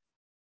 And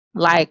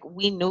like,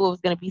 we knew it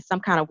was going to be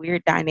some kind of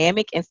weird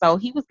dynamic. And so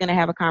he was going to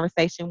have a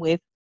conversation with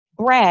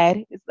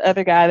Brad, is the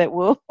other guy that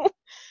will.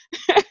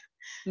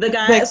 The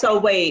guy, the, so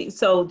wait,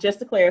 so just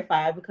to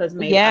clarify, because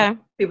maybe yeah,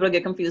 people will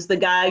get confused, the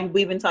guy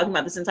we've been talking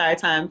about this entire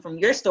time from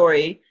your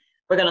story,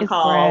 we're going to it's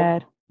call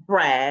Brad.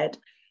 Brad.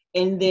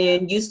 And Yeah.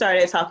 then you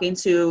started talking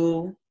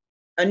to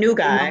a new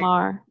guy,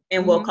 Lamar.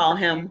 and we'll call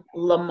him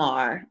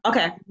Lamar.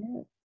 Okay,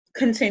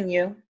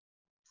 continue.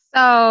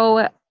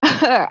 So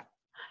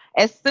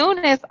as soon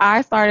as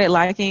I started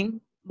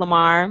liking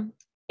Lamar,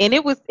 and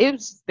it was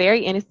just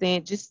very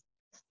innocent, just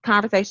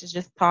conversations,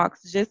 just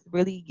talks, just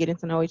really getting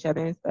to know each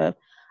other and stuff.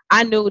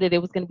 I knew that it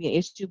was going to be an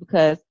issue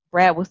because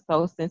Brad was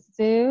so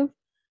sensitive.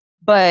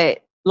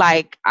 But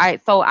like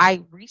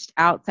I reached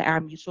out to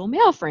our mutual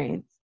male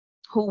friends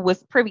who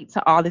was privy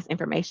to all this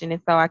information,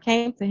 and so I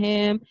came to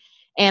him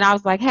and I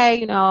was like,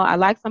 hey, I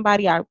like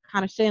somebody I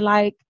kind of shouldn't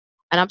like,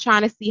 and I'm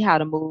trying to see how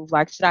to move.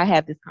 Like, should I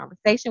have this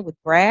conversation with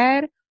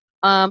Brad?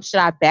 Should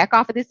I back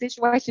off of this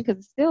situation because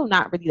it's still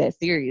not really that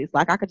serious?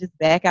 Like, I could just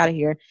back out of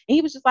here. And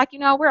he was just like,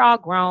 we're all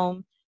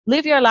grown.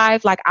 Live your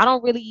life. Like, I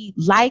don't really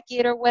like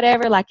it or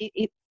whatever. Like,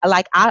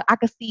 like I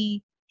could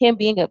see him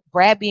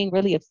Brad being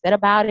really upset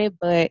about it,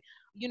 but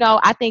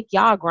I think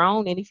y'all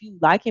grown, and if you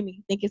like him and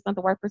you think it's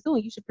something worth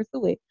pursuing, you should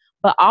pursue it.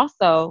 But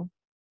also,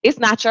 it's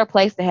not your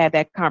place to have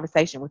that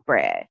conversation with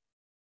Brad.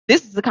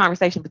 This is a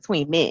conversation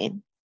between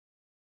men.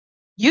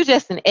 You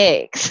just an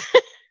ex.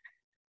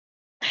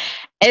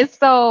 And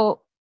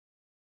so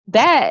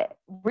that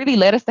really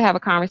led us to have a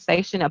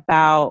conversation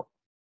about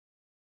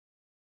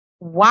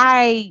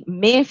why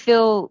men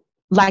feel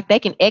like they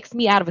can X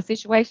me out of a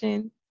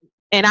situation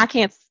and I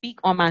can't speak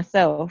on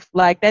myself.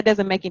 Like, that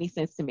doesn't make any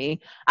sense to me.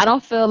 I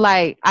don't feel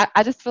like,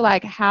 I just feel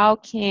like, how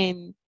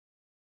can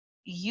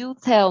you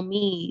tell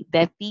me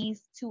that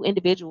these two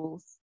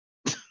individuals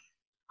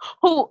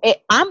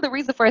I'm the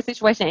reason for a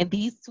situation and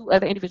these two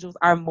other individuals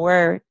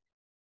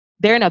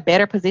they're in a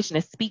better position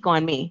to speak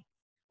on me,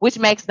 which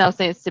makes no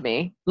sense to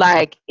me.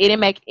 Like, it didn't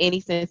make any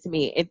sense to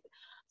me.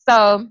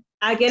 So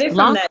I get it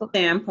from that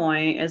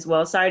standpoint as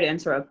well. Sorry to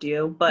interrupt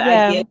you, but I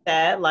yeah, get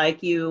that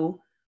like you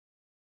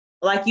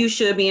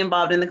should be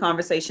involved in the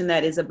conversation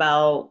that is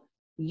about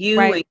you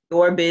and right.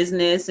 your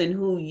business and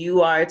who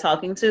you are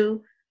talking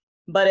to.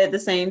 But at the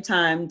same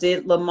time,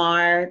 did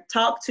Lamar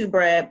talk to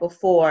Brad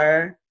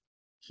before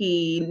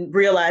he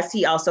realized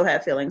he also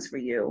had feelings for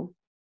you?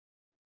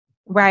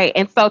 Right.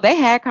 And so they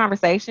had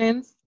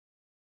conversations,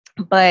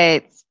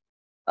 but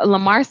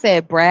Lamar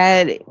said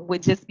Brad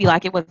would just be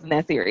like, it wasn't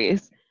that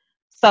serious. You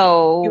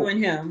So and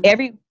him.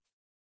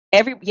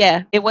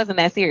 yeah, it wasn't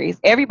that serious.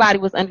 Everybody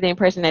was under the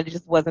impression that it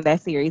just wasn't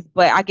that serious,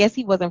 but I guess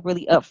he wasn't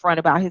really upfront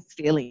about his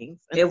feelings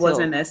It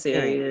wasn't until that then.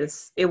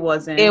 serious. It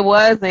wasn't. It Never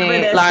wasn't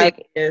that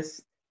like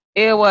serious.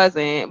 it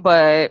wasn't,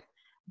 but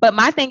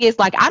my thing is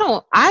like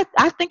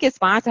I think it's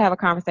fine to have a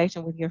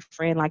conversation with your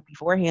friend like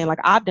beforehand. Like,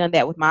 I've done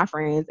that with my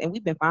friends and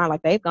we've been fine.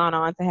 Like, they've gone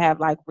on to have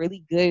like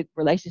really good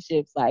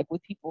relationships like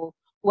with people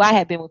who I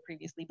had been with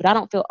previously, but I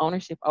don't feel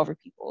ownership over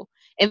people.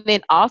 And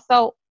then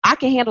also, I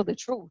can handle the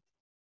truth.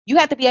 You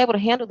have to be able to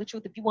handle the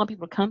truth if you want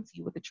people to come to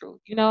you with the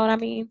truth. You know what I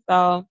mean?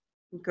 So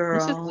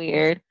it's just Girl,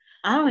 weird.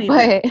 I don't even,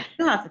 But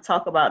you have to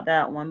talk about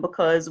that one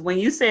because when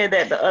you said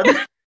that the other,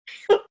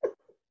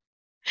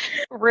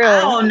 for I real.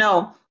 don't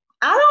know.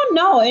 I don't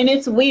know. And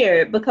it's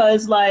weird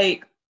because,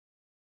 like,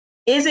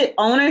 is it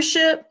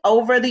ownership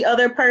over the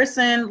other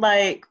person?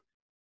 Like,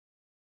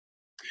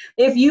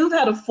 if you've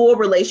had a full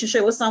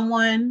relationship with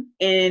someone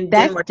and didn't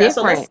That's work out,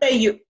 so let's different.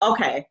 say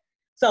okay.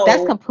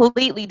 That's So,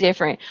 completely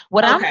different.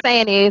 What I'm okay.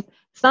 saying is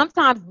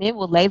sometimes men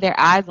will lay their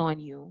eyes on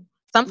you.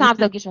 Sometimes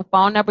they'll Mhm. get your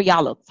phone number.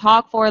 Y'all will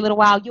talk for a little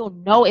while. You'll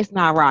know it's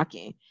not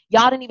rocking.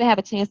 Y'all didn't even have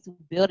a chance to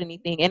build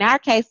anything. In our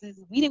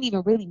cases, we didn't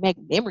even really make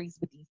memories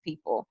with these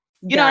people.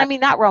 You know what I Got mean?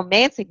 Not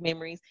romantic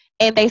memories.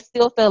 And they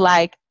still feel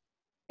like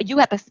you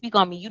have to speak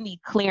on me. You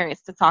need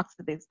clearance to talk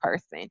to this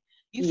person.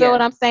 You feel Yeah.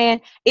 what I'm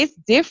saying? It's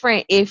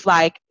different if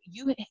like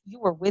you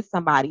were with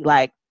somebody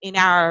like in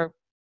our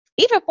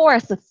even for a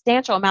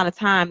substantial amount of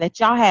time that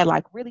y'all had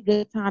like really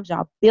good times,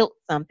 y'all built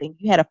something,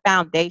 you had a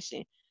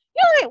foundation.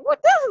 You're like, well,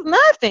 this is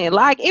nothing.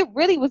 Like it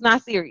really was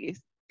not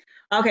serious.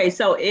 Okay,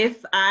 so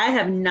if I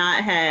have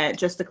not had,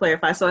 just to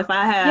clarify, so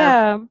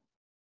Yeah.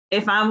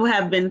 if I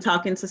have been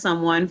talking to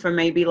someone for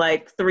maybe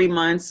like 3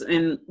 months,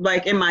 and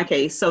like in my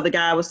case, so the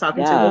guy I was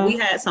talking to, but Yeah. we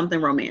had something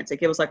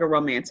romantic. It was like a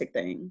romantic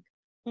thing.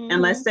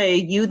 And let's Hmm. say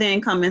you then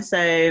come and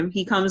say,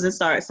 he comes and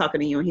starts talking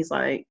to you, and he's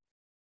like,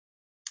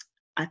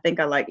 I think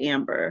I like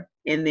Amber.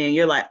 And then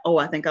you're like, oh,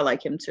 I think I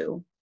like him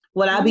too.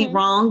 Would I be Hmm.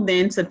 wrong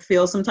then to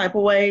feel some type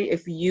of way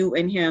if you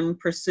and him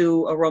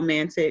pursue a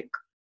romantic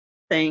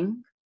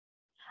thing?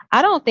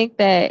 I don't think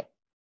that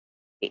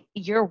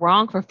you're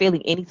wrong for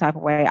feeling any type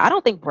of way. I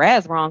don't think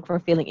Brad's wrong for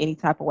feeling any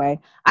type of way.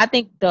 I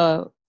think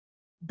the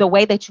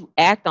way that you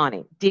act on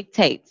it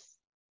dictates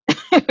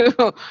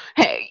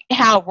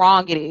how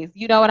wrong it is.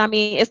 You know what I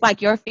mean? It's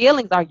like your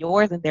feelings are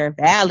yours and they're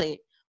valid.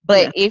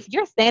 But Yeah. if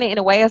you're standing in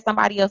the way of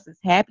somebody else's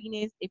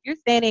happiness,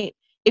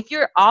 if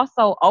you're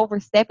also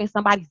overstepping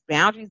somebody's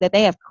boundaries that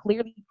they have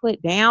clearly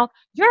put down,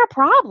 you're a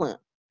problem.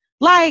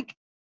 Like,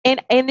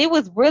 and it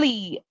was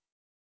really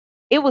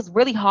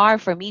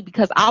hard for me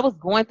because I was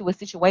going through a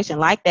situation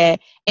like that,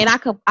 and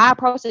I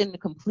approached it in a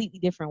completely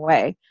different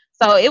way.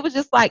 So it was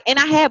just like, and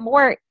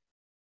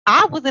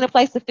I was in a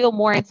place to feel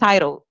more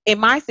entitled in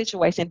my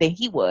situation than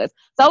he was.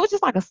 So it was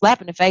just like a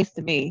slap in the face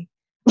to me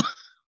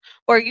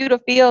for you to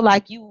feel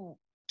like you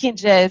can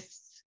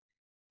just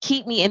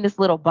keep me in this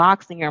little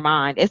box in your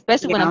mind,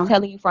 especially when I'm Yeah.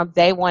 telling you from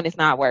day one it's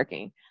not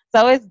working.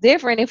 So it's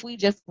different if we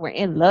just were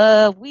in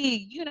love.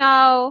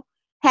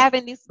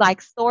 Having this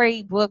like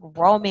storybook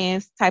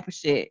romance type of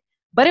shit.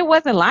 But it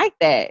wasn't like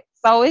that.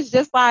 So it's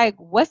just like,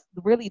 what's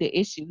really the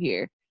issue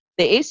here?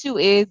 The issue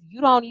is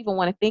you don't even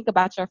want to think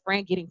about your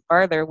friend getting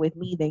further with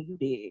me than you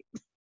did.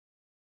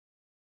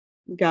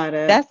 Got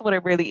it. That's what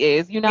it really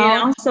is, you And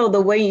know? also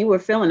the way you were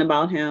feeling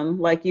about him,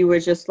 like you were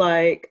just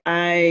like,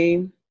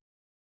 I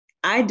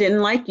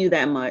didn't like you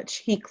that much.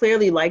 He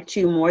clearly liked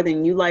you more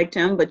than you liked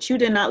him, but you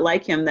did not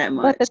like him that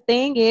But the much.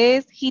 thing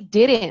is, he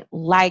didn't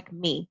like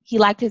me. He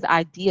liked his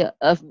idea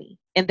of me.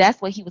 And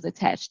that's what he was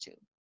attached to.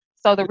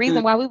 So the Mm,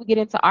 reason why we would get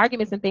into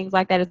arguments and things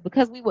like that is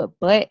because we would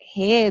butt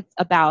heads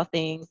about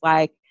things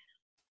like,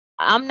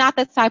 I'm not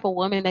the type of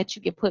woman that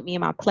you can put me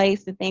in my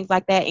place and things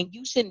like that. And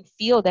you shouldn't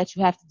feel that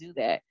you have to do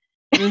that.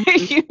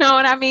 mhm. You know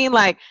what I mean?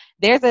 Like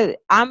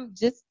I'm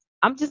just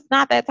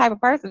not that type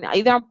of person.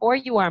 Either I'm for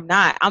you or I'm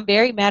not. I'm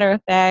very matter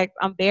of fact.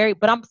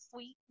 But I'm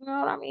sweet. You know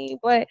what I mean?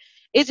 But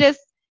it just,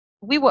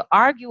 we would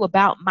argue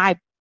about my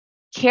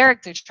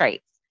character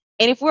traits.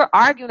 And if we're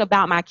arguing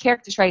about my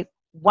character traits,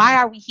 why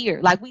are we here?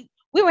 Like we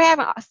were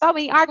having so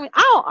many arguments.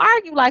 I don't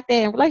argue like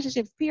that in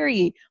relationships,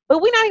 period.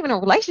 But we're not even in a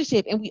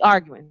relationship and we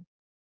arguing.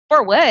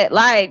 For what?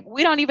 Like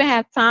we don't even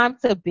have time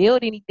to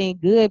build anything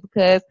good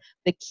because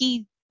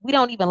we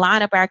don't even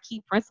line up our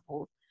key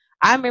principles.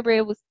 I remember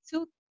it was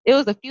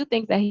a few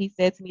things that he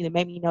said to me that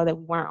made me know that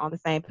we weren't on the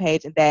same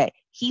page and that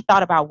he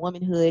thought about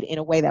womanhood in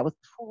a way that was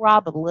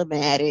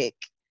problematic.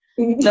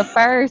 The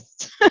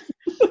first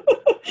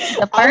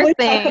the I first wish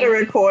I could have thing,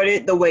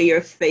 recorded the way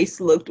your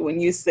face looked when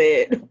you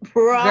said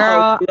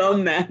girl,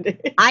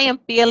 problematic. I am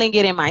feeling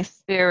it in my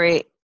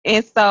spirit.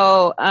 And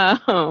so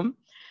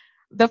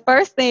the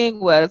first thing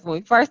was when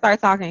we first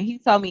started talking, he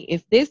told me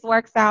if this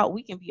works out,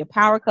 we can be a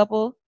power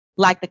couple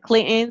like the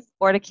Clintons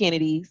or the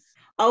Kennedys.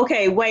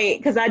 Okay, wait,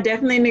 because I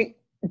definitely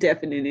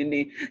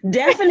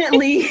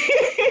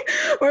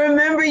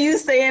remember you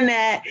saying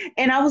that,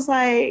 and I was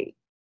like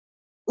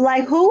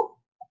who?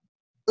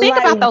 Think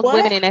Like about those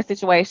women what? in that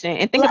situation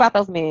and think Like about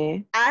those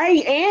men.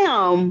 I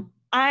am.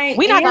 I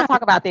We're not am. gonna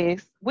talk about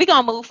this. We're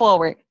gonna move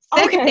forward.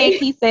 Second thing Okay.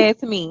 he said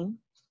to me,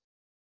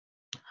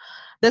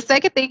 the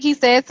second thing he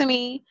said to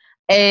me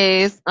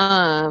is,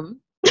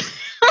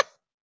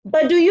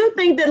 But do you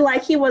think that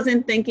like he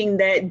wasn't thinking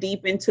that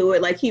deep into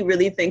it? Like he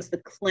really thinks the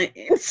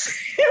Clintons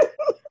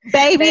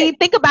that baby,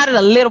 think about it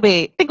a little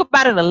bit. Think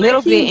about it a like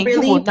little bit, and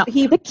you will know.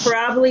 he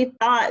probably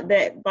thought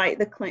that like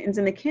the Clintons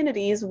and the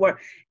Kennedys were,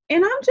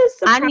 and I'm just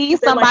I surprised need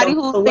that like somebody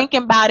who's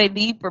thinking about it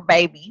deeper,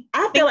 baby.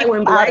 I feel like Thinking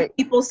when about black it.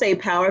 people say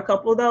power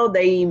couple though,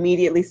 they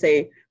immediately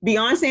say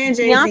Beyonce and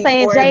Jay-Z Beyonce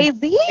and Jay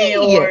Z,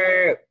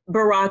 or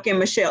Barack and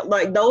Michelle.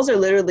 Like those are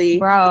literally the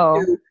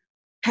bro. two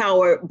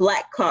power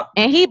black couple.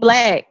 And he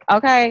black,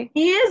 okay?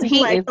 He is He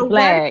black, is so why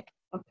black.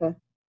 okay.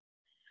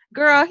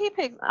 Girl, he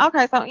picked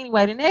okay, so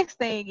anyway, the next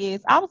thing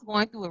is I was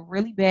going through it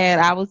really bad.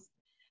 I was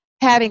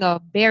having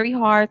a very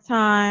hard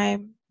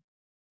time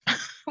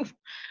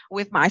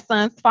with my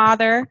son's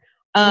father.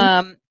 Mhm.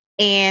 Um,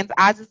 and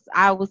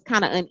I was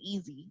kind of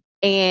uneasy.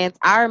 And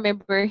I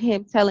remember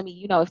him telling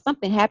me, if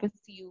something happens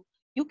to you,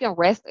 you can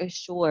rest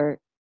assured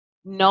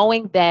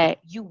knowing that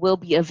you will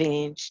be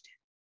avenged.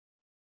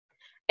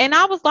 And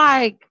I was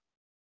like,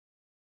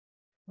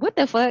 what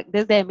the fuck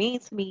does that mean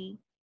to me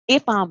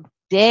if I'm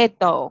dead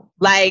though?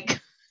 Like,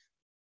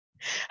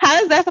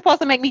 how is that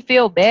supposed to make me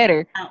feel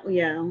better?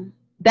 Yeah.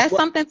 That's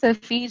Well, something to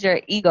feed your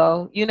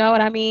ego. You know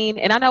what I mean?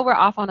 And I know we're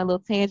off on a little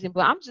tangent,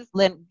 but I'm just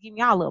giving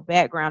y'all a little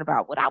background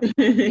about what I was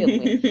dealing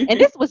with. And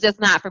this was just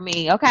not for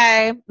me,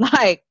 okay?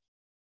 Like,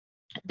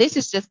 this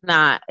is just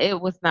not, it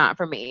was not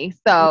for me.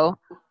 So,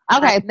 I,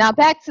 okay, now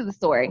back to the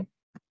story.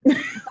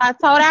 So I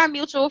told our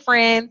mutual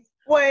friends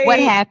what wait,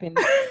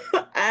 happened.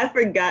 I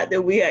forgot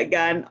that we had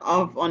gotten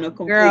off on a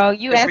completely Girl,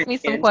 you asked different me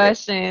some tangent.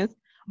 questions,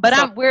 but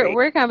Sorry.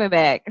 we're coming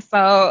back.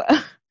 So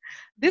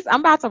this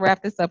I'm about to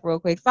wrap this up real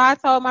quick. So I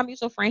told my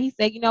mutual friend, he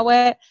said, you know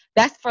what?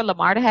 That's for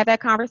Lamar to have that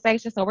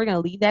conversation. So we're gonna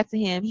leave that to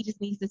him. He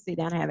just needs to sit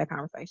down and have that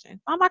conversation.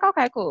 So I'm like,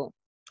 okay, cool.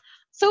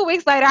 2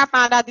 weeks later, I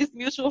found out this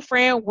mutual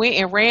friend went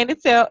and ran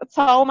and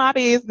told my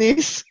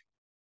business.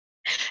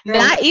 Girl,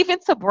 Not even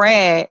to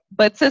Brad,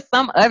 but to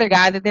some other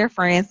guy that they're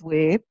friends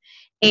with.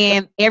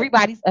 And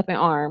everybody's up in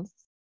arms.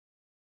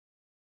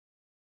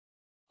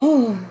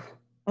 oh,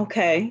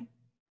 okay.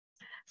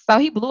 So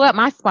he blew up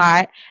my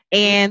spot,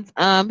 and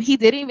he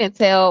didn't even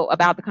tell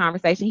about the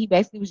conversation. He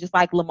basically was just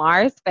like,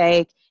 Lamar is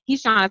fake.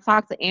 He's trying to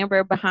talk to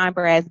Amber behind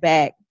Brad's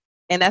back.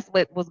 And that's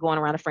what was going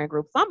around the friend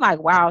group. So I'm like,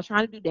 wow,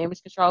 trying to do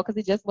damage control because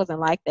it just wasn't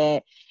like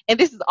that. And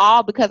this is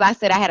all because I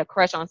said I had a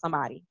crush on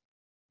somebody.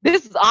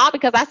 This is all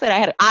because I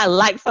said I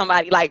like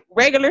somebody, like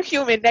regular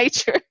human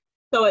nature.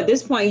 So at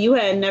this point, you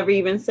had never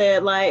even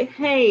said like,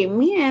 "Hey,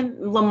 me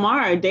and Lamar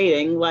are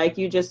dating." Like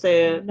you just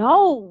said,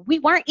 No, we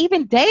weren't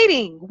even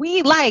dating.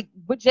 We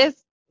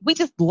just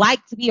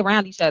like to be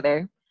around each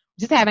other,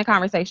 just having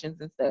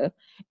conversations and stuff.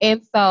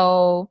 And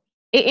so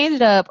it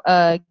ended up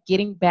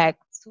getting back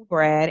to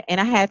Brad, and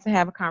I had to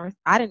have a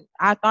conversation.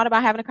 I thought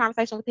about having a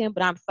conversation with him,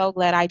 but I'm so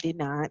glad I did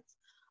not.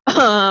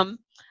 Um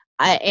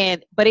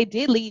but it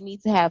did lead me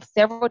to have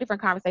several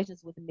different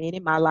conversations with men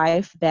in my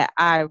life that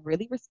I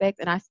really respect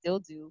and I still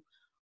do,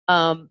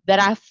 that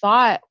I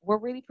thought were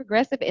really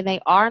progressive, and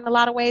they are in a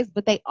lot of ways,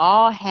 but they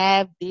all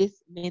have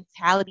this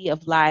mentality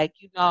of like,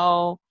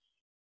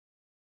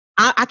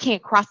 I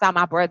can't cross out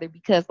my brother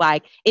because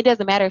like it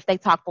doesn't matter if they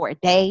talk for a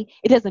day,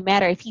 it doesn't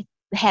matter if he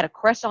had a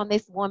crush on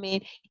this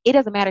woman, it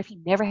doesn't matter if he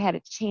never had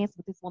a chance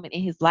with this woman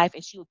in his life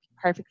and she would be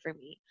perfect for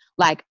me.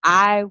 Like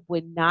I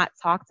would not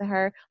talk to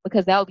her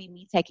because that would be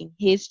me taking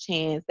his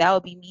chance. That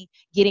would be me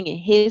getting in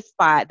his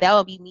spot. That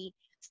would be me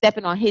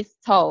stepping on his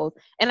toes.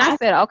 And I I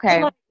said, feel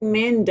okay, like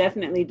men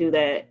definitely do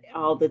that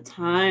all the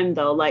time,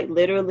 though. Like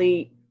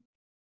literally,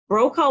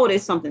 bro code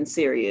is something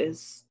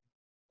serious.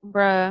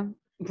 bruh.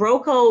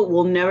 Bro code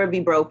will never be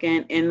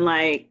broken, and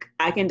like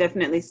I can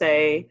definitely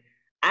say,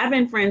 I've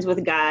been friends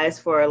with guys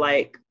for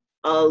like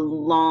a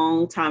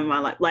long time in my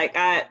life. Like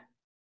I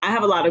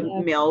have a lot of Yeah.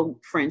 male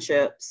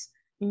friendships,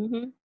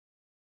 Hmm.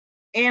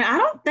 and I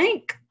don't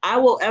think I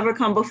will ever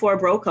come before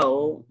bro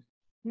code.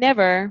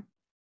 Never.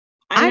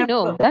 I I never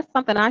knew. will. That's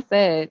something I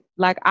said.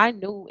 Like I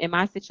knew in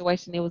my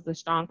situation it was a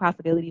strong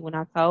possibility when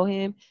I told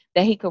him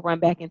that he could run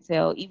back and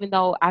tell, even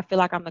though I feel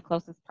like I'm the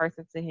closest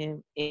person to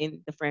him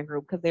in the friend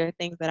group, because there are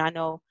things that I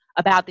know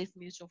about this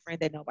mutual friend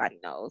that nobody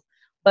knows.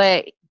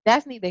 But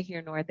that's neither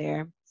here nor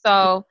there.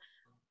 So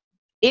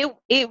it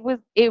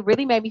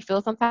really made me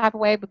feel some type of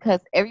way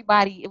because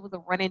everybody, it was a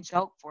running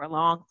joke for a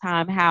long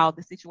time how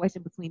the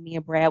situation between me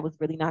and Brad was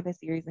really not that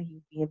serious and he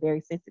was being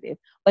very sensitive,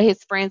 but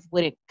his friends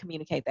wouldn't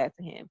communicate that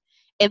to him.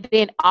 And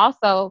then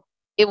also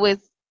it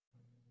was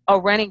a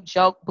running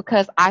joke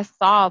because I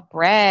saw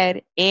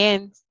Brad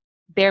and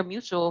their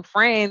mutual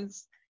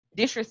friends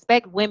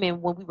disrespect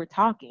women when we were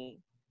talking.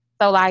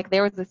 So like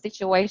there was a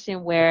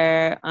situation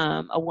where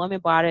a woman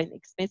bought an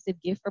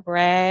expensive gift for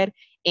Brad,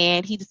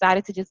 and he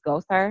decided to just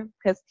ghost her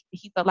because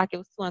he felt like it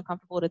was too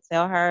uncomfortable to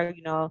tell her,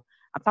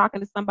 I'm talking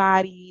to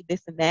somebody,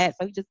 this and that.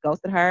 So he just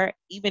ghosted her.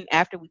 Even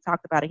after we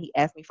talked about it, he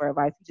asked me for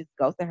advice. He just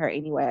ghosted her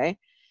anyway.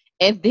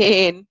 And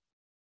then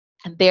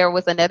there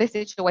was another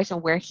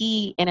situation where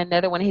he and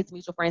another one of his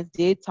mutual friends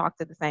did talk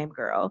to the same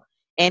girl.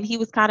 And he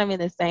was kind of in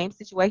the same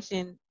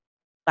situation,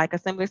 like a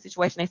similar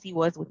situation as he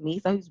was with me.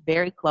 So he was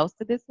very close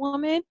to this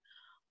woman.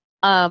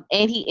 And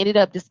he ended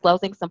up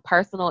disclosing some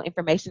personal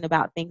information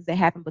about things that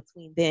happened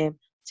between them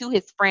to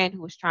his friend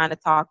who was trying to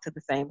talk to the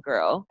same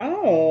girl,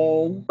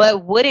 Oh,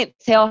 but wouldn't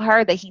tell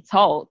her that he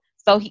told.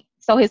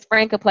 So his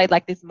friend could play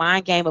like this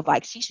mind game of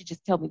like, she should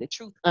just tell me the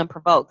truth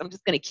unprovoked. I'm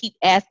just gonna keep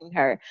asking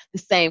her the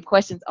same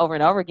questions over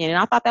and over again. And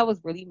I thought that was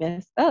really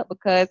messed up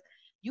because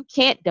you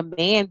can't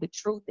demand the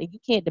truth and you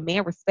can't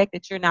demand respect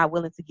that you're not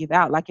willing to give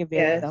out. Like you're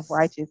very yes.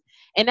 self-righteous.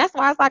 And that's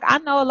why I was like, I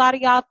know a lot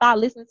of y'all thought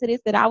listening to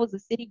this that I was a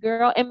city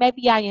girl, and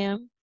maybe I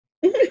am.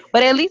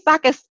 But at least I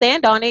could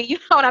stand on it. You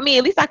know what I mean?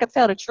 At least I could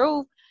tell the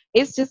truth.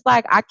 It's just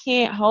like I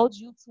can't hold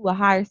you to a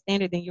higher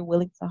standard than you're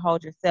willing to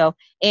hold yourself.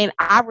 And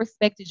I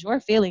respected your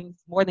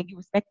feelings more than you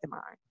respected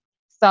mine.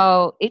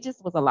 So it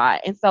just was a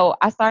lot. And so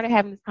I started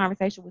having this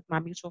conversation with my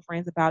mutual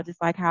friends about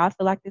just like how I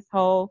feel like this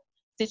whole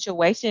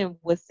situation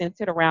was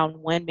centered around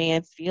one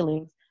man's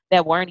feelings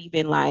that weren't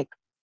even like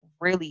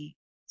really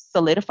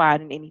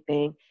solidified in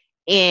anything.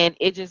 And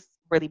it just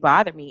really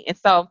bothered me. And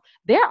so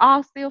they're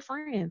all still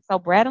friends. So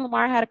Brad and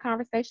Lamar had a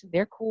conversation.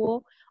 They're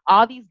cool.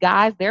 All these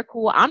guys, they're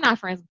cool. I'm not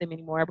friends with them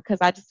anymore because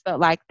I just felt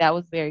like that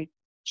was very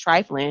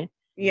trifling.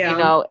 you Yeah.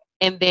 know.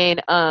 And then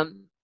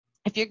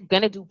if you're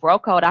gonna do bro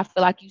code, I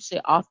feel like you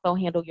should also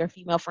handle your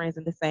female friends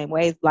in the same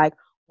ways. Like,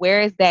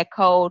 where is that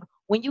code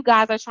when you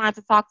guys are trying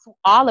to talk to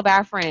all of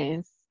our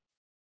friends?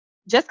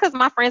 Just because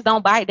my friends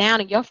don't bite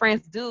down and your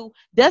friends do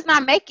does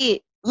not make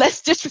it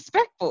less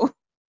disrespectful,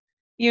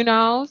 you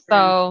know?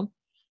 Right. So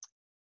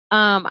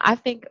I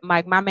think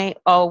my main,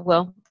 oh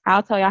well,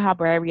 I'll tell y'all how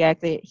Brad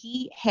reacted.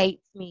 He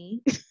hates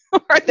me.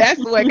 Or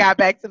that's what got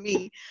back to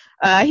me.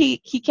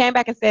 He came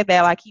back and said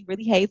that like he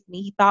really hates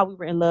me. He thought we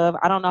were in love.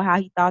 I don't know how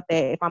he thought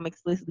that if I'm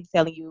explicitly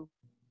telling you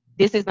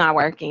this is not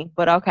working,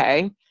 but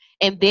okay.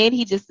 And then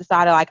he just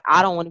decided like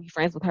I don't want to be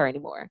friends with her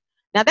anymore.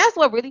 Now that's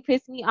what really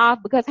pissed me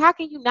off because how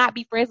can you not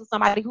be friends with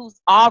somebody who's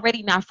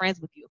already not friends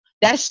with you?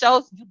 That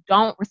shows you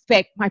don't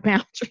respect my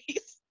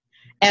boundaries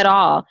at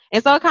all.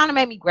 And so it kind of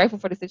made me grateful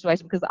for the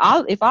situation because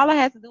if all I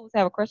had to do was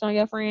have a crush on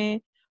your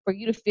friend for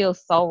you to feel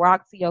so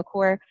rocked to your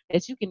core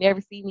that you can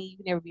never see me, you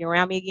can never be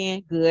around me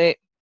again, good.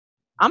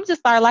 I'm just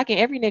start liking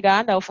every nigga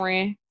I know,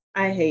 friend.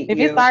 I hate If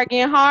it you. start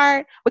getting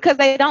hard because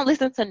they don't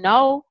listen to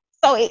no,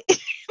 so it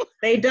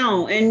They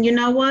don't. And you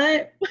know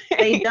what?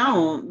 They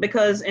don't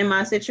because in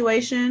my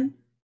situation,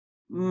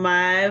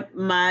 my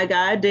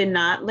guy did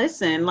not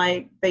listen.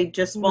 Like they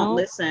just won't no,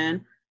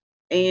 listen.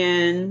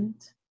 And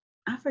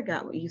I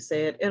forgot what you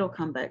said. It'll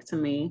come back to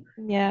me.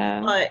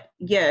 yeah, But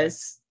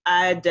yes,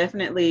 I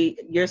definitely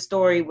your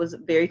story was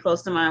very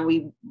close to mine.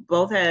 We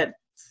both had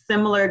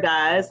similar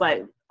guys.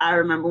 Like I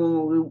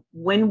remember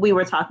when we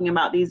were talking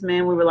about these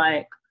men, we were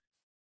like,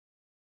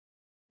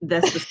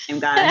 that's the same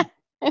guy.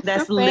 it's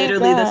the That's same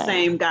literally the guy.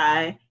 same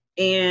guy.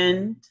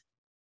 And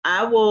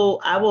I will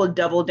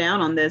double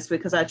down on this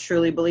because I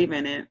truly believe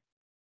in it.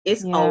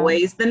 It's Yeah,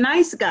 always the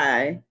nice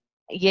guy.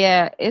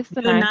 yeah, it's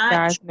the Do nice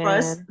not guys,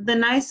 trust man. the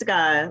nice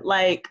guy.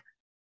 Like,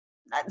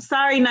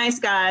 sorry, nice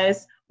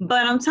guys,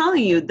 but I'm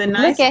telling you, the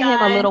Look nice at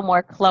him a guy, little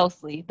more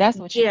closely. That's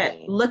what you yeah,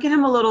 mean. look at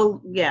him a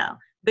little, yeah,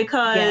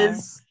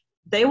 Yeah. because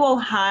they will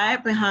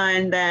hide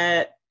behind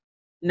that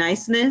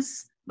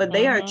niceness, but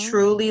they are Mhm.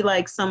 truly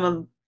like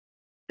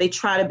they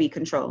try to be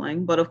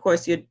controlling. But of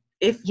course, if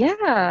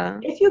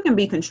Yeah. if you can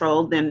be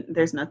controlled, then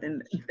there's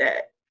nothing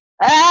that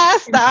Ah,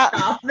 can stop.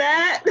 stop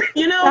that,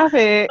 Stop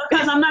it.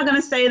 because I'm not going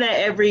to say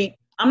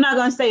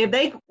if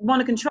they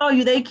want to control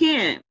you, they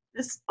can.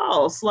 It's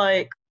false.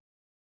 Like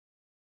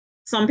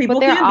some But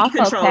people there can are be also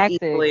controlled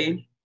tactics.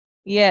 easily.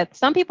 Yeah,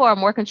 some people are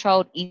more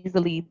controlled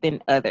easily than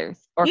others,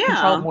 or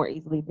controlled Yeah, more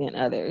easily than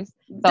others.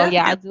 So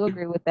yeah, I do definitely.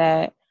 agree with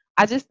that.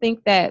 I just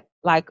think that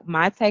like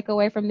my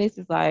takeaway from this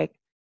is like,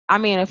 I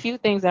mean, a few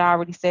things that I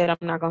already said, I'm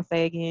not gonna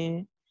say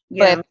again.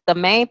 Yeah. But the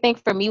main thing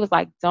for me was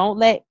like, don't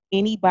let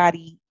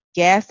anybody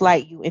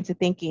gaslight you into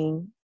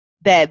thinking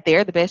that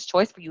they're the best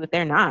choice for you if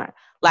they're not.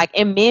 Like,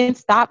 and men,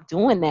 stop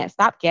doing that.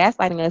 Stop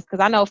gaslighting us. Because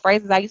I know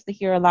phrases I used to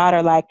hear a lot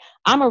are like,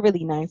 I'm a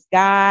really nice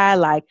guy.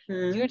 Like,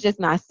 you're Hmm. just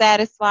not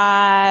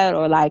satisfied,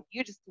 or like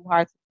you're just too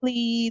hard to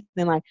please,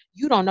 and like you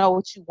don't know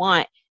what you want.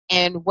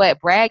 And what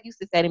Brad used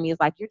to say to me is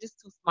like, you're just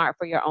too smart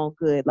for your own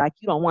good, like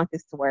you don't want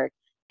this to work.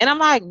 And I'm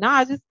like,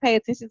 nah, just pay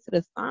attention to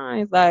the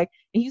signs. Like,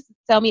 and he used to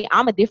tell me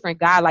I'm a different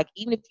guy. Like,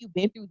 even if you've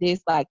been through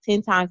this like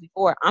 10 times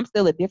before, I'm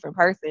still a different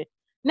person.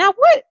 Now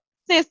what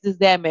sense does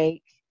that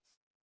make?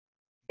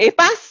 If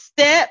I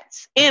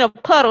stepped in a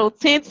puddle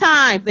 10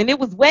 times and it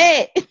was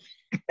wet,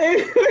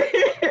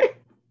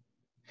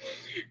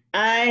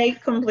 I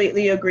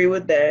completely agree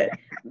with that.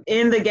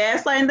 And the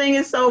gaslighting thing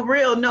is so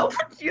real. No,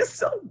 you're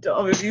so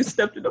dumb if you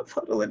stepped in a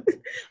puddle.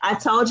 I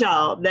told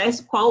y'all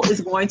that quote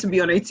is going to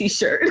be on a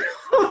t-shirt.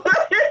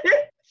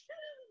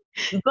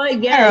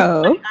 But yes,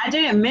 like, girl. I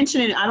didn't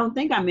mention it. I don't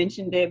think I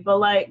mentioned it, but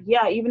like,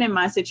 yeah, even in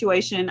my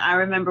situation, I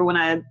remember when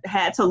I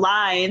had to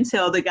lie and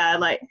tell the guy,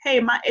 like, "Hey,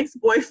 my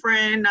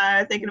ex-boyfriend,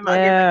 thinking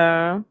about getting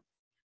Yeah.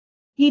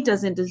 he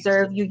doesn't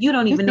deserve you. You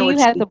don't You even know see, you what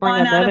had you to bring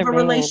want out another of a man.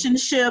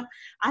 relationship."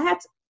 I had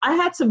to I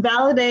had to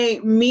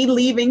validate me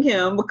leaving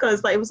him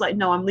because like it was like,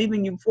 no, I'm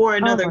leaving you for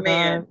Oh another my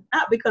man, God.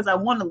 not because I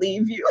want to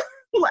leave you.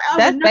 Like I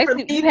would That's never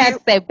basically, you leave had you. to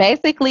say,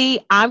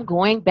 basically, I'm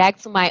going back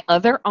to my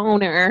other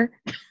owner.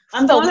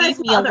 I'm So going back leave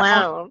to me my other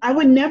own. alone. I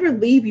would never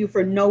leave you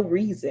for no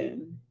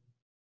reason.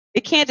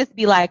 It can't just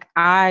be like,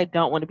 I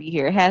don't want to be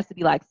here. It has to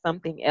be like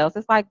something else.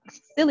 It's like,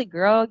 silly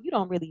girl, you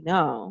don't really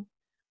know.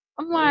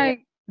 I'm Yeah.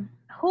 like,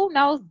 who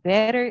knows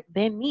better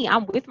than me?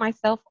 I'm with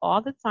myself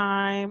all the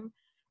time.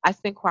 I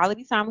spend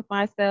quality time with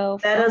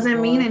myself. That Oh my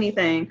doesn't mean gosh.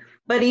 anything.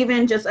 But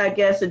even just, I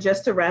guess,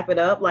 just to wrap it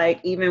up, like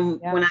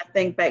even Yeah. when I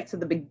think back to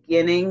the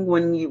beginning,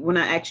 when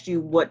I asked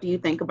you, what do you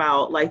think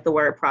about like the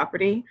word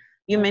property?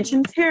 You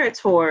mentioned Hmm.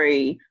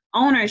 territory,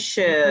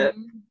 ownership,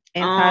 Hmm.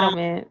 um,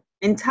 Entitlement.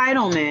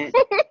 entitlement,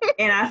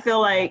 and I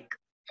feel like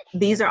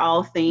these are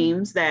all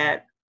themes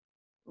that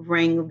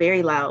ring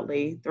very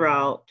loudly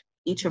throughout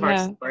each of our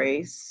Yeah.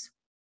 stories.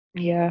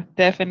 Yeah,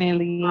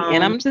 definitely.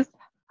 And Um, I'm just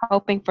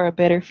hoping for a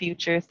better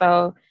future.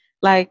 So,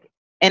 like,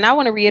 and I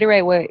want to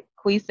reiterate what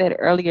Quee said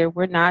earlier.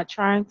 We're not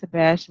trying to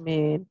bash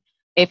men.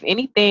 If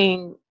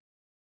anything,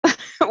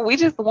 we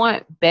just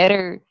want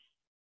better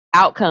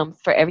outcomes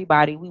for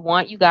everybody. We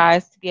want you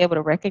guys to be able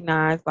to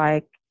recognize,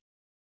 like,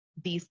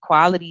 these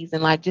qualities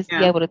and like just be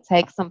Yeah. able to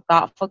take some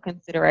thoughtful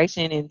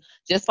consideration. And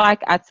just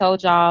like I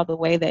told y'all, the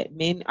way that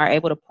men are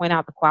able to point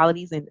out the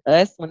qualities in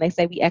us when they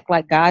say we act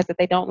like guys that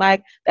they don't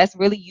like, that's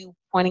really you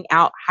pointing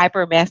out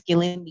hyper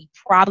masculinity,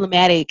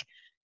 problematic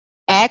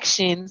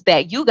actions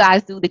that you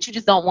guys do that you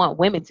just don't want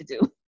women to do.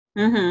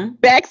 Mm-hmm.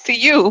 Back to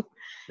you,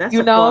 That's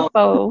you a know.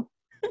 quote.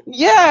 So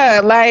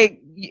yeah, like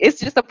it's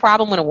just a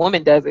problem when a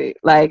woman does it.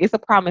 Like it's a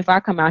problem if I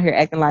come out here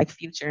acting like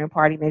Future and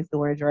Party Next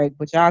Door and Drake,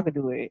 but y'all could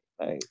do it.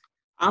 Like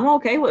I'm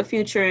okay with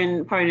Future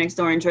and Party Next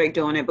Door and Drake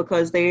doing it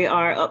because they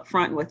are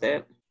upfront with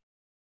it.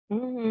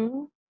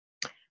 mm-hmm.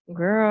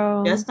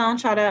 Girl. Just don't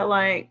try to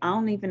like, I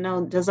don't even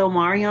know. Does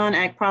Omarion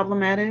act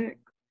problematic?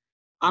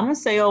 I'm gonna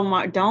say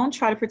Omar. Don't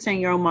try to pretend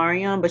you're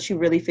Omarion, but you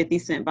really 50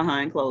 Cent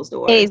behind closed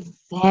doors.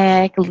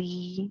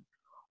 Exactly.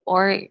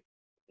 Or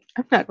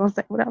I'm not gonna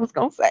say what I was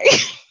gonna say.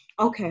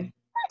 Okay.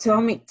 Tell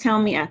me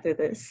after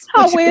this.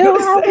 I What you will,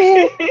 gonna I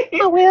say?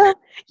 will, I will.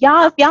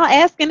 Y'all, if y'all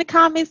ask in the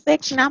comment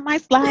section, I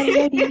might slide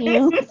in your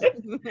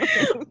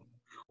DMs.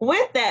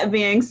 With that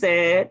being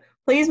said,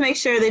 please make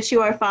sure that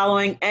you are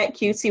following at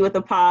QT with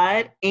a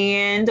pod,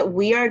 and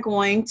we are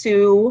going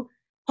to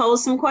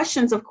pose some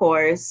questions, of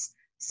course.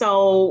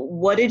 So,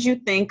 what did you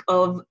think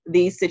of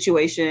these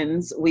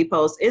situations we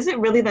post? Is it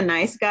really the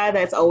nice guy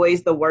that's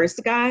always the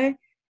worst guy?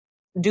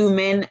 Do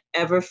men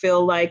ever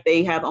feel like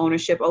they have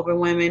ownership over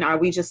women? Are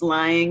we just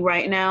lying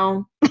right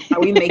now? Are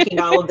we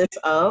making all of this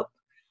up?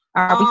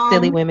 Are we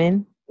silly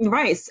women?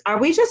 Right. Are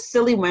we just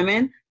silly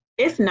women?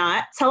 If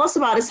not, tell us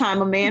about a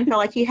time a man felt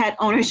like he had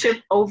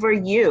ownership over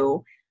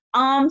you.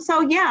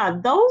 So yeah,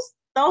 those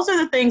are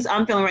the things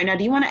I'm feeling right now.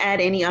 Do you want to add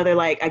any other,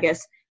 like, I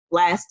guess,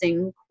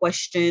 lasting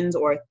questions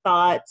or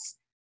thoughts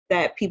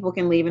that people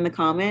can leave in the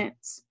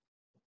comments?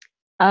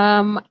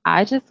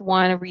 I just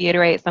want to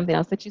reiterate something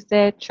else that you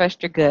said.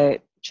 Trust your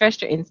gut.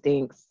 Trust your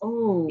instincts.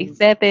 Oh, We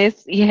said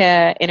this,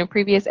 yeah, in a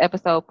previous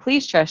episode.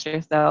 Please trust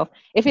yourself.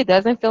 If it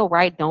doesn't feel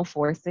right, don't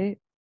force it.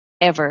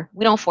 Ever.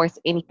 We don't force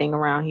anything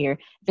around here.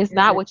 If it's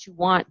not what you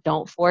want,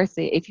 don't force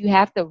it. If you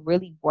have to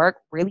really work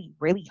really,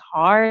 really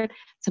hard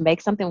to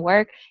make something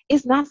work,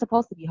 it's not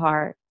supposed to be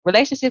hard.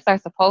 Relationships are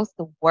supposed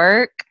to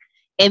work,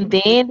 and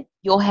then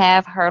you'll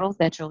have hurdles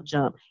that you'll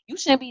jump. You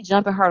shouldn't be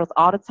jumping hurdles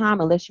all the time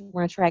unless you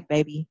run track,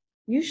 baby.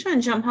 you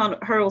shouldn't jump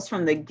hurdles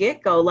from the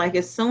get-go. Like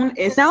as soon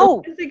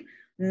No. as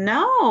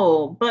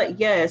no, but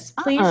yes,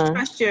 please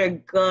trust your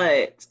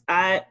gut.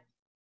 I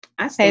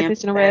Pay stand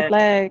attention to by red that.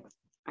 flags.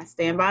 I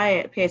stand by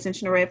it. Pay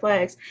attention to red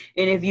flags.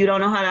 And if you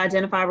don't know how to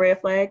identify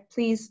red flag,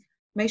 please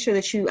make sure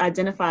that you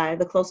identify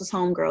the closest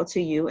homegirl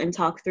to you and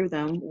talk through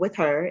them with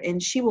her,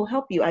 and she will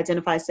help you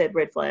identify said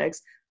red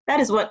flags. That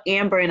is what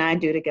Amber and I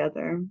do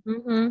together.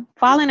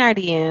 Fall in our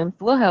DMs.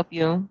 We'll help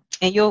you,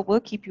 and we'll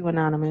keep you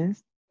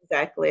anonymous.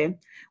 Exactly.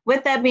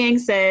 With that being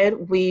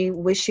said, we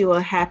wish you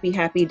a happy,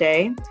 happy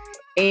day,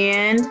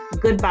 and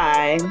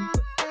goodbye.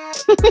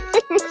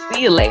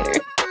 See you later.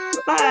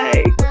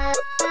 Bye.